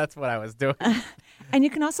can't believe that's what I was doing. And you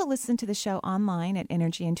can also listen to the show online at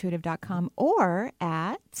energyintuitive.com or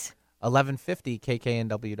at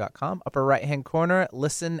 1150kknw.com, upper right-hand corner,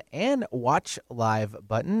 listen and watch live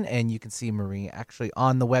button. And you can see Marie actually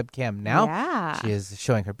on the webcam now. Yeah. She is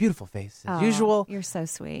showing her beautiful face as Oh, usual. You're so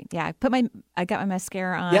sweet. Yeah, I got my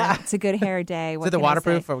mascara on. Yeah. It's a good hair day. Is it the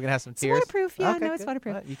waterproof? Or are we going to have some tears? It's waterproof. Yeah, Okay, no, it's good.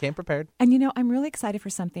 waterproof. Well, you came prepared. And I'm really excited for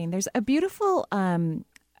something. There's a beautiful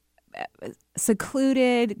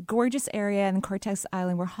secluded, gorgeous area in Cortez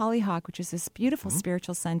Island where Hollyhock, which is this beautiful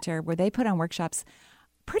spiritual center where they put on workshops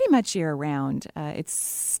pretty much year round. It's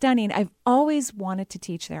stunning. I've always wanted to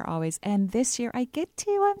teach there, always. And this year I get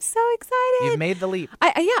to. I'm so excited. You've made the leap.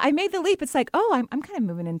 I made the leap. It's like, I'm kind of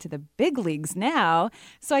moving into the big leagues now.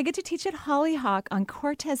 So I get to teach at Hollyhock on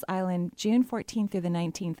Cortez Island, June 14th through the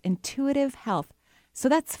 19th, Intuitive Health. So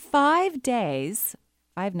that's 5 days,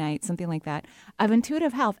 5 nights, something like that, of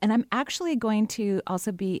intuitive health. And I'm actually going to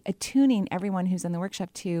also be attuning everyone who's in the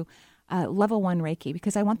workshop to level 1 Reiki,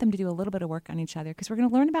 because I want them to do a little bit of work on each other, because we're going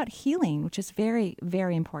to learn about healing, which is very,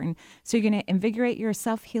 very important. So you're going to invigorate your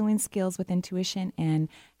self-healing skills with intuition and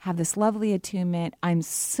have this lovely attunement. I'm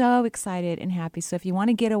so excited and happy. So if you want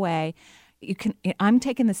to get away, you can. I'm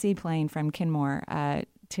taking the seaplane from Kenmore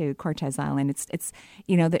to Cortez Island.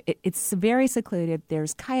 It's very secluded.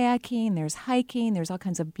 There's kayaking, there's hiking, there's all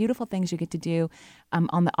kinds of beautiful things you get to do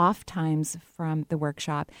on the off times from the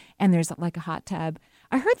workshop. And there's like a hot tub.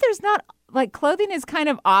 I heard there's not, like, clothing is kind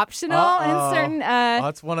of optional in certain.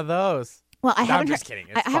 It's one of those. Well, I I'm just kidding.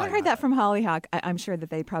 I haven't heard that from Hollyhock. I'm sure that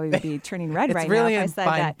they probably would be turning red right really now if I in said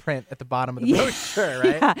fine that. print at the bottom of the brochure,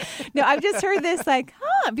 right? Yeah. No, I've just heard this, like,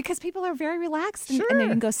 because people are very relaxed and they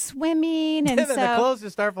can go swimming, and And so then the clothes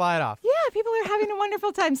just start flying off. yeah, people are having a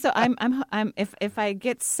wonderful time. So I'm if I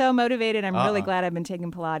get so motivated, I'm really glad I've been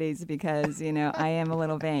taking Pilates, because I am a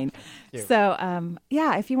little vain. Cute. So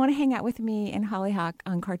if you want to hang out with me in Hollyhock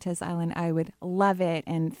on Cortez Island, I would love it.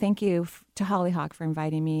 And thank you to Hollyhock for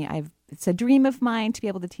inviting me. It's a dream of mine to be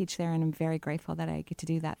able to teach there, and I'm very grateful that I get to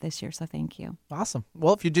do that this year. So thank you. Awesome.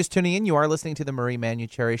 Well, if you're just tuning in, you are listening to the Marie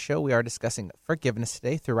Manuchehri Show. We are discussing forgiveness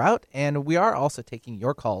today throughout, and we are also taking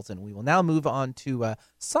your calls. And we will now move on to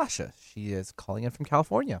Sasha. She is calling in from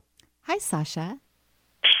California. Hi, Sasha.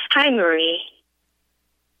 Hi, Marie.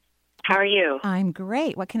 How are you? I'm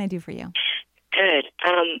great. What can I do for you? Good.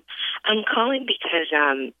 I'm calling because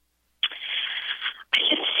I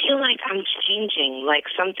just feel like I'm changing, like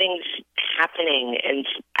something's happening, and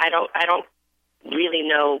I don't really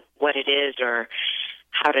know what it is or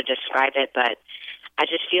how to describe it, but I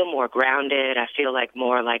just feel more grounded. I feel like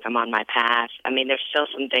more like I'm on my path. I mean, there's still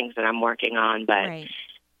some things that I'm working on, but Right.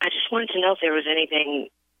 I just wanted to know if there was anything,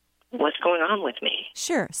 what's going on with me.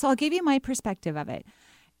 Sure. So I'll give you my perspective of it.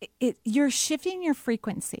 You're shifting your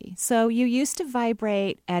frequency. So you used to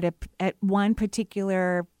vibrate at one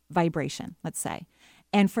particular vibration, let's say.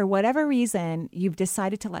 And for whatever reason, you've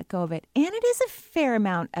decided to let go of it. And it is a fair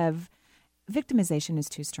amount of victimization is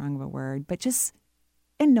too strong of a word, but just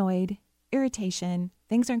annoyed, irritation,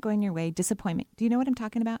 things aren't going your way, disappointment. Do you know what I'm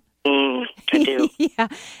talking about? I do. Yeah.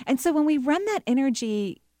 And so when we run that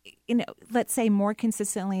energy, let's say more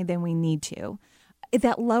consistently than we need to,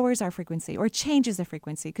 that lowers our frequency or changes the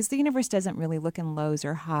frequency, because the universe doesn't really look in lows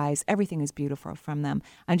or highs. Everything is beautiful from them.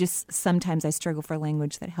 Sometimes I struggle for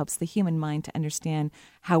language that helps the human mind to understand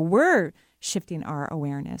how we're shifting our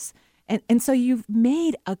awareness. And so you've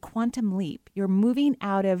made a quantum leap. You're moving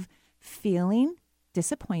out of feeling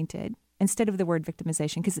disappointed instead of the word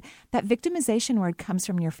victimization, because that victimization word comes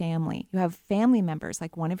from your family. You have family members,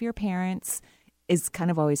 like one of your parents is kind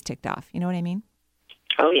of always ticked off. You know what I mean?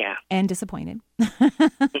 Oh, yeah. And disappointed.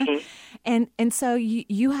 And so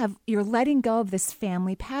you're letting go of this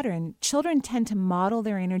family pattern. Children tend to model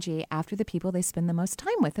their energy after the people they spend the most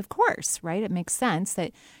time with, of course, right? It makes sense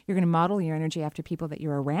that you're going to model your energy after people that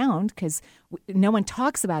you're around, because no one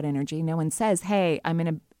talks about energy. No one says, hey, I'm in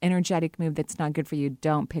an energetic mood that's not good for you.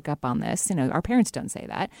 Don't pick up on this. Our parents don't say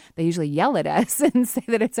that. They usually yell at us and say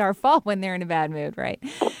that it's our fault when they're in a bad mood, right?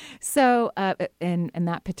 So, and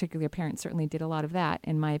that particular parent certainly did a lot of that,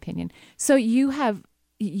 in my opinion. So you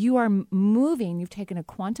are moving, you've taken a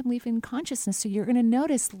quantum leap in consciousness, so you're going to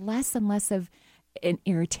notice less and less of an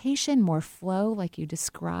irritation, more flow like you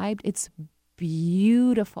described. It's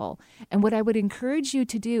beautiful. And what I would encourage you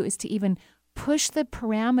to do is to even push the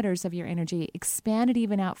parameters of your energy, expand it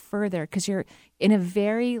even out further, because you're in a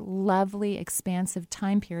very lovely, expansive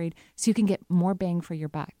time period, so you can get more bang for your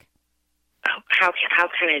buck. how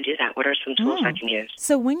can I do that? What are some tools I can use?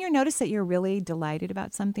 So when you notice that you're really delighted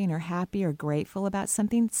about something or happy or grateful about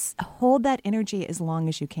something, hold that energy as long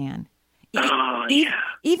as you can.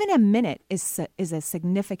 Even a minute is a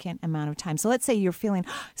significant amount of time. So let's say you're feeling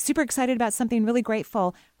super excited about something, really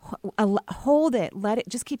grateful. Hold it. Let it.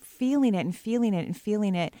 Just keep feeling it and feeling it and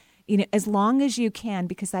feeling it. As long as you can,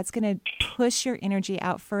 because that's going to push your energy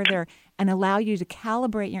out further and allow you to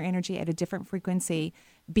calibrate your energy at a different frequency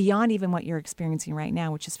beyond even what you're experiencing right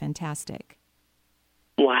now, which is fantastic.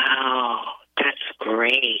 Wow, that's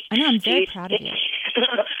great. I know, I'm very proud of you.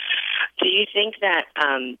 Do you think that,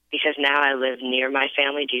 because now I live near my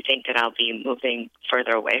family, do you think that I'll be moving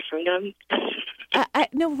further away from them?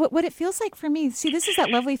 No, what it feels like for me, see, this is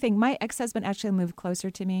that lovely thing. My ex-husband actually moved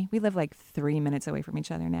closer to me. We live like 3 minutes away from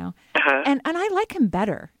each other now. And I like him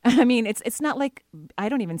better. I mean, it's not like I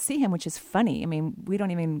don't even see him, which is funny. I mean, we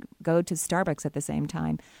don't even go to Starbucks at the same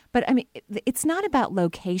time. But I mean, it's not about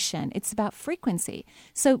location. It's about frequency.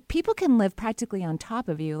 So people can live practically on top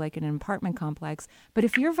of you, like in an apartment complex. But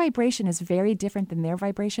if your vibration is very different than their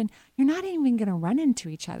vibration, you're not even going to run into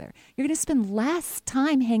each other. You're going to spend less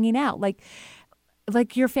time hanging out. Like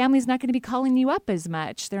your family's not going to be calling you up as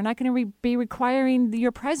much. They're not going to be requiring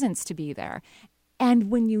your presence to be there.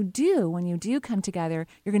 And when you do come together,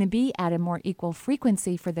 you're going to be at a more equal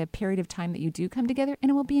frequency for the period of time that you do come together,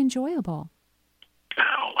 and it will be enjoyable.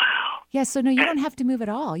 Oh, wow. Yeah, so no, you don't have to move at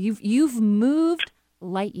all. You've moved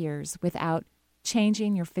light years without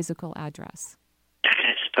changing your physical address. That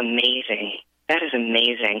is amazing. That is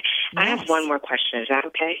amazing. Yes. I have one more question. Is that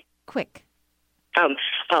okay? Quick.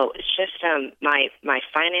 It's just my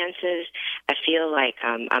finances. I feel like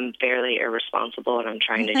I'm fairly irresponsible, and I'm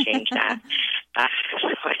trying to change that. So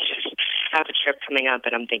I just have a trip coming up,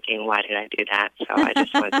 and I'm thinking, why did I do that? So I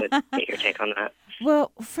just wanted to get your take on that.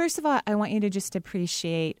 Well, first of all, I want you to just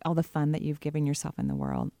appreciate all the fun that you've given yourself in the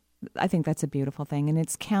world. I think that's a beautiful thing, and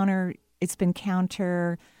it's been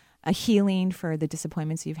counter a healing for the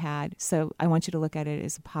disappointments you've had. So I want you to look at it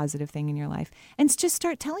as a positive thing in your life. And just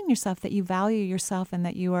start telling yourself that you value yourself and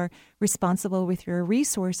that you are responsible with your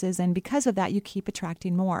resources. And because of that, you keep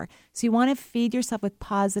attracting more. So you want to feed yourself with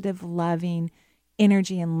positive, loving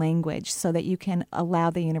energy and language so that you can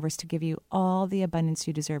allow the universe to give you all the abundance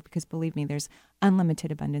you deserve. Because believe me, there's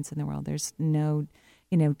unlimited abundance in the world. There's no,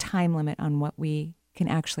 time limit on what we can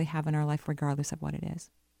actually have in our life, regardless of what it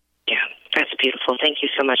is. Yeah. That's beautiful. Thank you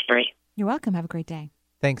so much, Marie. You're welcome. Have a great day.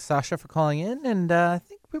 Thanks, Sasha, for calling in. And I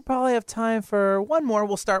think we probably have time for one more.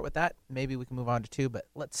 We'll start with that. Maybe we can move on to two, but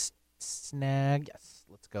let's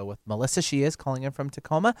go with Melissa. She is calling in from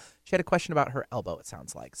Tacoma. She had a question about her elbow, it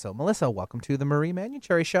sounds like. So, Melissa, welcome to the Marie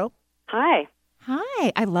Manuchehri Show. Hi.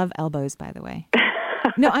 Hi. I love elbows, by the way.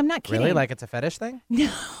 No, I'm not kidding. Really? Like it's a fetish thing?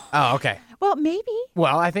 No. Oh, okay. Well, maybe.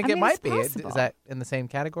 Well, I think it might be. Is possible. that in the same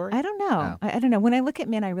category? I don't know. Oh. I don't know. When I look at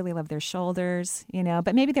men, I really love their shoulders,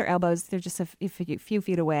 but maybe their elbows, they're just a few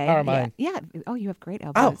feet away. Or mine. Yeah. Oh, you have great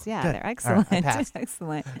elbows. Oh, yeah, good. they're excellent. All right, I passed.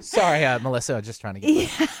 Excellent. Sorry, Melissa. Just trying to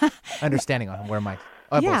get understanding on where my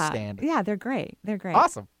elbows stand. Yeah, they're great. They're great.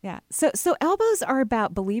 Awesome. Yeah. So elbows are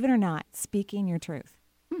about, believe it or not, speaking your truth.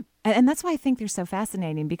 And that's why I think they're so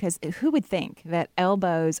fascinating, because who would think that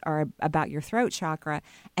elbows are about your throat chakra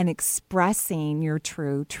and expressing your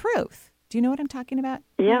true truth? Do you know what I'm talking about?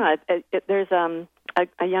 Yeah, there's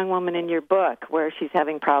a young woman in your book where she's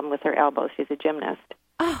having a problem with her elbows. She's a gymnast.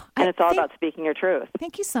 Oh, and it's all about speaking your truth.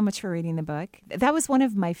 Thank you so much for reading the book. That was one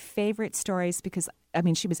of my favorite stories because,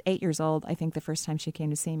 she was 8 years old, I think, the first time she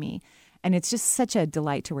came to see me. And it's just such a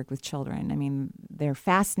delight to work with children. They're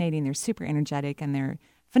fascinating, they're super energetic, and they're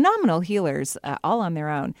phenomenal healers, all on their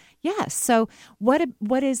own. Yes. So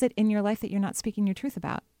what is it in your life that you're not speaking your truth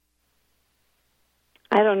about?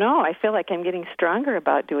 I don't know. I feel like I'm getting stronger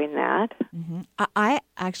about doing that. Mm-hmm. I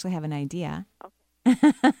actually have an idea.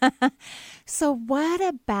 Okay. So what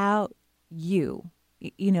about you?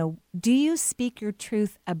 Do you speak your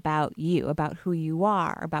truth about you, about who you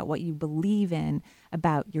are, about what you believe in,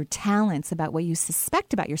 about your talents, about what you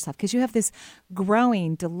suspect about yourself? Because you have this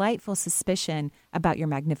growing, delightful suspicion about your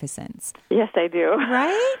magnificence. Yes, I do.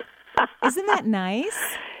 Right? Isn't that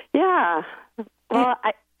nice? Yeah. Well,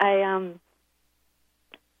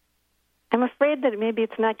 I'm afraid that maybe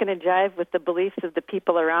it's not going to jive with the beliefs of the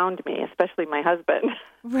people around me, especially my husband.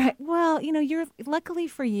 Right. Well, you're luckily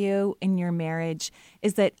for you in your marriage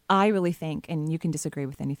is that I really think, and you can disagree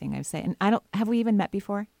with anything I say, and have we even met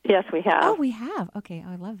before? Yes, we have. Oh, we have. Okay.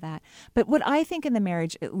 I love that. But what I think in the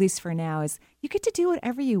marriage, at least for now, is you get to do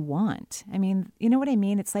whatever you want. You know what I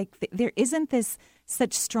mean? It's like there isn't this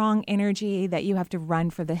such strong energy that you have to run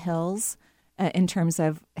for the hills in terms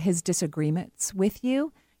of his disagreements with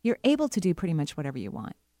you. you're able to do pretty much whatever you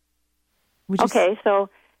want. Okay, so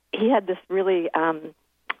he had this really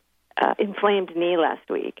inflamed knee last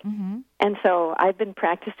week. Mm-hmm. And so I've been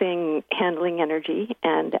practicing handling energy,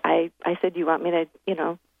 and I said, you want me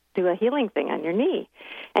to, do a healing thing on your knee?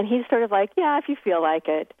 And he's sort of like, yeah, if you feel like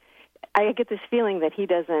it. I get this feeling that he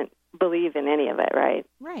doesn't believe in any of it, right?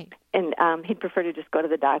 Right. And he'd prefer to just go to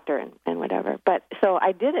the doctor and whatever. But so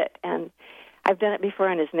I did it, and I've done it before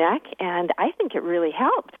on his neck, and I think it really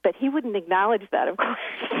helped. But he wouldn't acknowledge that, of course.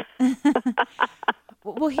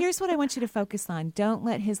 Well, here's what I want you to focus on. Don't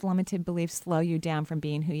let his limited beliefs slow you down from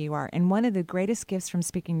being who you are. And one of the greatest gifts from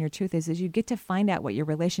speaking your truth is you get to find out what your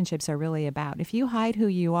relationships are really about. If you hide who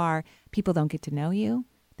you are, people don't get to know you,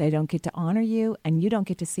 they don't get to honor you, and you don't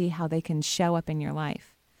get to see how they can show up in your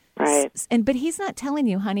life. Right. But he's not telling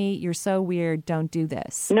you, honey, you're so weird, don't do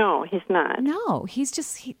this. No, he's not. No, he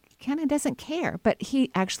kind of doesn't care, but he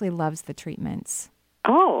actually loves the treatments.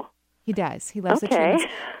 Oh. He does. He loves the treatments.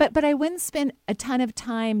 But I wouldn't spend a ton of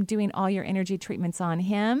time doing all your energy treatments on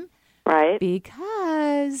him. Right.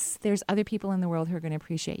 Because there's other people in the world who are going to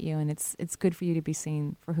appreciate you, and it's good for you to be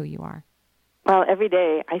seen for who you are. Well, every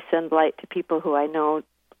day I send light to people who I know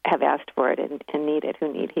have asked for it and need it,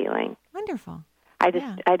 who need healing. Wonderful. I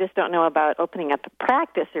just don't know about opening up a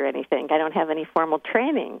practice or anything. I don't have any formal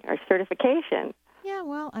training or certification. Yeah,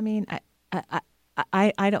 well, I mean,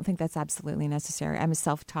 I don't think that's absolutely necessary. I'm a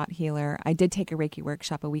self-taught healer. I did take a Reiki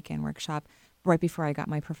workshop, a weekend workshop, right before I got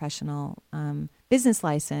my professional business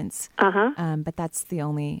license. But that's the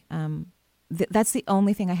only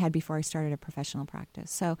thing I had before I started a professional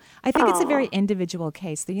practice. So I think it's a very individual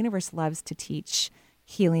case. The universe loves to teach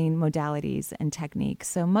healing modalities and techniques.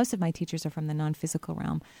 So most of my teachers are from the non-physical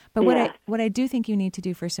realm. But what I do think you need to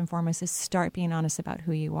do first and foremost is start being honest about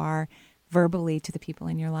who you are verbally to the people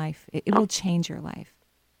in your life. It will change your life.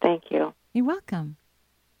 Thank you. You're welcome.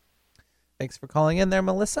 Thanks for calling in there,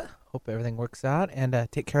 Melissa. Hope everything works out, and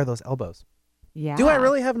take care of those elbows. Yeah. Do I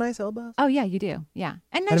really have nice elbows? Oh, yeah, you do. Yeah.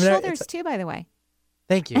 And nice shoulders, too, by the way.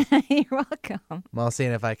 Thank you. You're welcome. Well,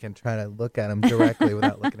 seeing if I can try to look at them directly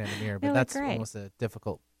without looking in the mirror, but that's great. almost a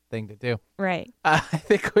difficult thing to do. Right. I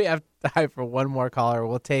think we have time for one more caller.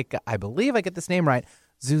 We'll take, I believe I get this name right,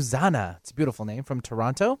 Zuzana. It's a beautiful name, from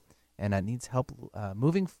Toronto, and needs help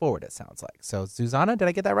moving forward, it sounds like. So, Zuzana, did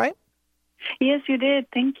I get that right? Yes, you did.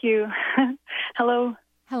 Thank you. Hello.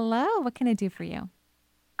 Hello. What can I do for you?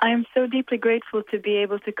 I am so deeply grateful to be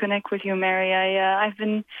able to connect with you, Mary. I've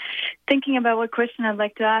been thinking about what question I'd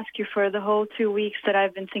like to ask you for the whole 2 weeks that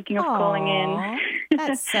I've been thinking of calling in.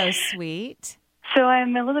 That's so sweet. So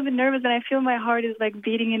I'm a little bit nervous, and I feel my heart is like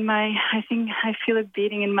beating in my. I think I feel it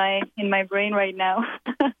beating in my brain right now.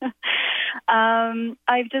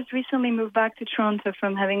 I've just recently moved back to Toronto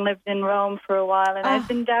from having lived in Rome for a while, and I've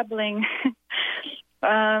been dabbling.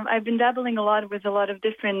 I've been dabbling a lot with a lot of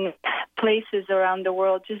different places around the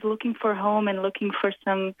world, just looking for home and looking for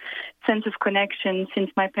some sense of connection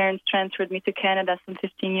since my parents transferred me to Canada some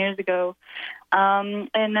 15 years ago. And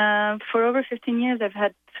for over 15 years,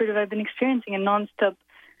 I've been experiencing a nonstop,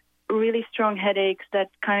 really strong headaches that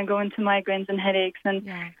kind of go into migraines and headaches. And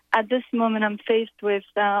at this moment, I'm faced with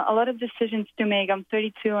a lot of decisions to make. I'm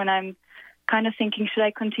 32, and I'm kind of thinking, should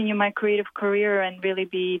I continue my creative career and really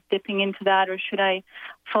be dipping into that, or should I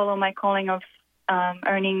follow my calling of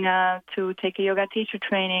earning to take a yoga teacher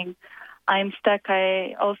training? I'm stuck.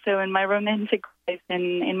 I also in my romantic life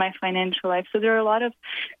and in my financial life. So there are a lot of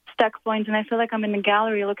stuck points, and I feel like I'm in a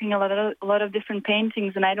gallery looking at a lot of different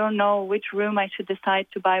paintings, and I don't know which room I should decide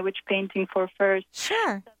to buy which painting for first.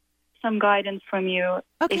 Sure. Some guidance from you,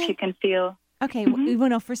 if you can feel. Okay, well,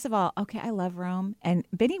 no, first of all, I love Rome. And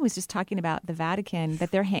Benny was just talking about the Vatican,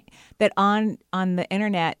 that they're that on the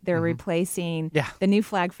internet they're replacing the new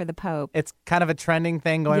flag for the Pope. It's kind of a trending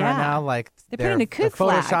thing going right now. Like they're putting a Coog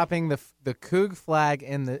flag. Photoshopping the Coog flag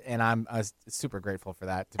and I'm super grateful for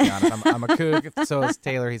that, to be honest. I'm a Coog, so is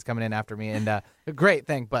Taylor. He's coming in after me, and a great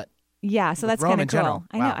thing, but. Yeah, so that's kind of cool. General.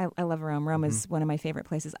 I know. I love Rome. Rome is one of my favorite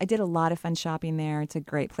places. I did a lot of fun shopping there. It's a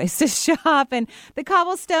great place to shop. And the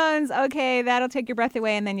cobblestones, okay, that'll take your breath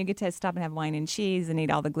away. And then you get to stop and have wine and cheese and eat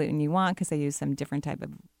all the gluten you want because they use some different type of,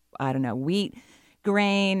 wheat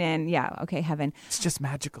grain. And heaven. It's just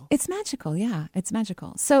magical. It's magical. Yeah, it's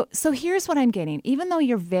magical. So here's what I'm getting. Even though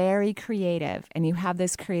you're very creative and you have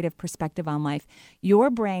this creative perspective on life,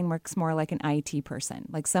 your brain works more like an IT person,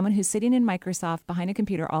 like someone who's sitting in Microsoft behind a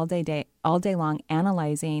computer all day long,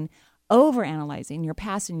 overanalyzing your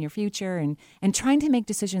past and your future and trying to make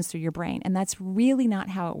decisions through your brain. And that's really not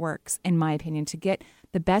how it works, in my opinion. To get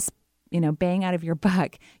the best bang out of your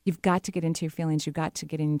buck, you've got to get into your feelings. You've got to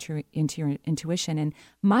get into your intuition. And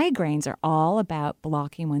migraines are all about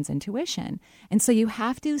blocking one's intuition. And so you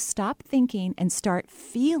have to stop thinking and start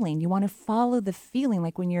feeling. You want to follow the feeling.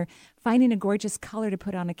 Like when you're finding a gorgeous color to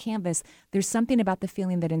put on a canvas, there's something about the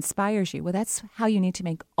feeling that inspires you. Well, that's how you need to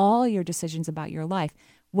make all your decisions about your life.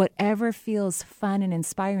 Whatever feels fun and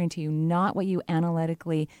inspiring to you, not what you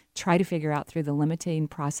analytically try to figure out through the limiting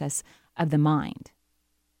process of the mind.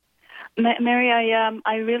 Mary,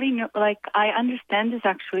 I really know, I understand this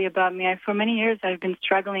actually about me. For many years, I've been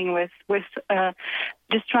struggling with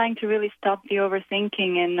just trying to really stop the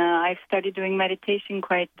overthinking, and I've started doing meditation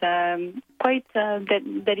quite dedicated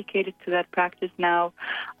to that practice now.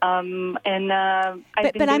 I'm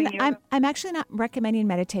actually not recommending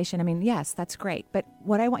meditation. I mean, yes, that's great, but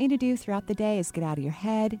what I want you to do throughout the day is get out of your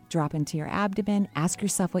head, drop into your abdomen, ask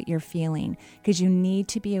yourself what you're feeling, because you need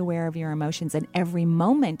to be aware of your emotions in every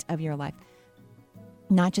moment of your life.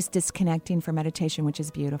 Not just disconnecting for meditation, which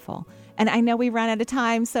is beautiful. And I know we run out of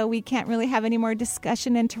time, so we can't really have any more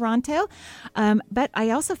discussion in Toronto. But I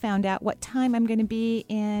also found out what time I'm going to be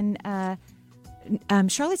in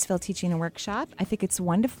Charlottesville teaching a workshop. I think it's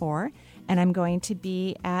 1 to 4. And I'm going to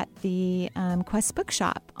be at the Quest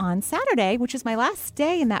Bookshop on Saturday, which is my last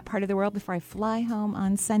day in that part of the world before I fly home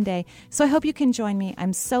on Sunday. So I hope you can join me.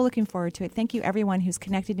 I'm so looking forward to it. Thank you, everyone who's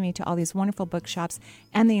connected me to all these wonderful bookshops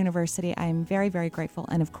and the university. I'm very, very grateful.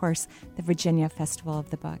 And, of course, the Virginia Festival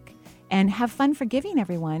of the Book. And have fun forgiving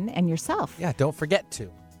everyone and yourself. Yeah, don't forget to.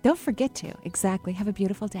 Don't forget to. Exactly. Have a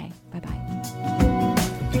beautiful day.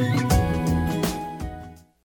 Bye-bye.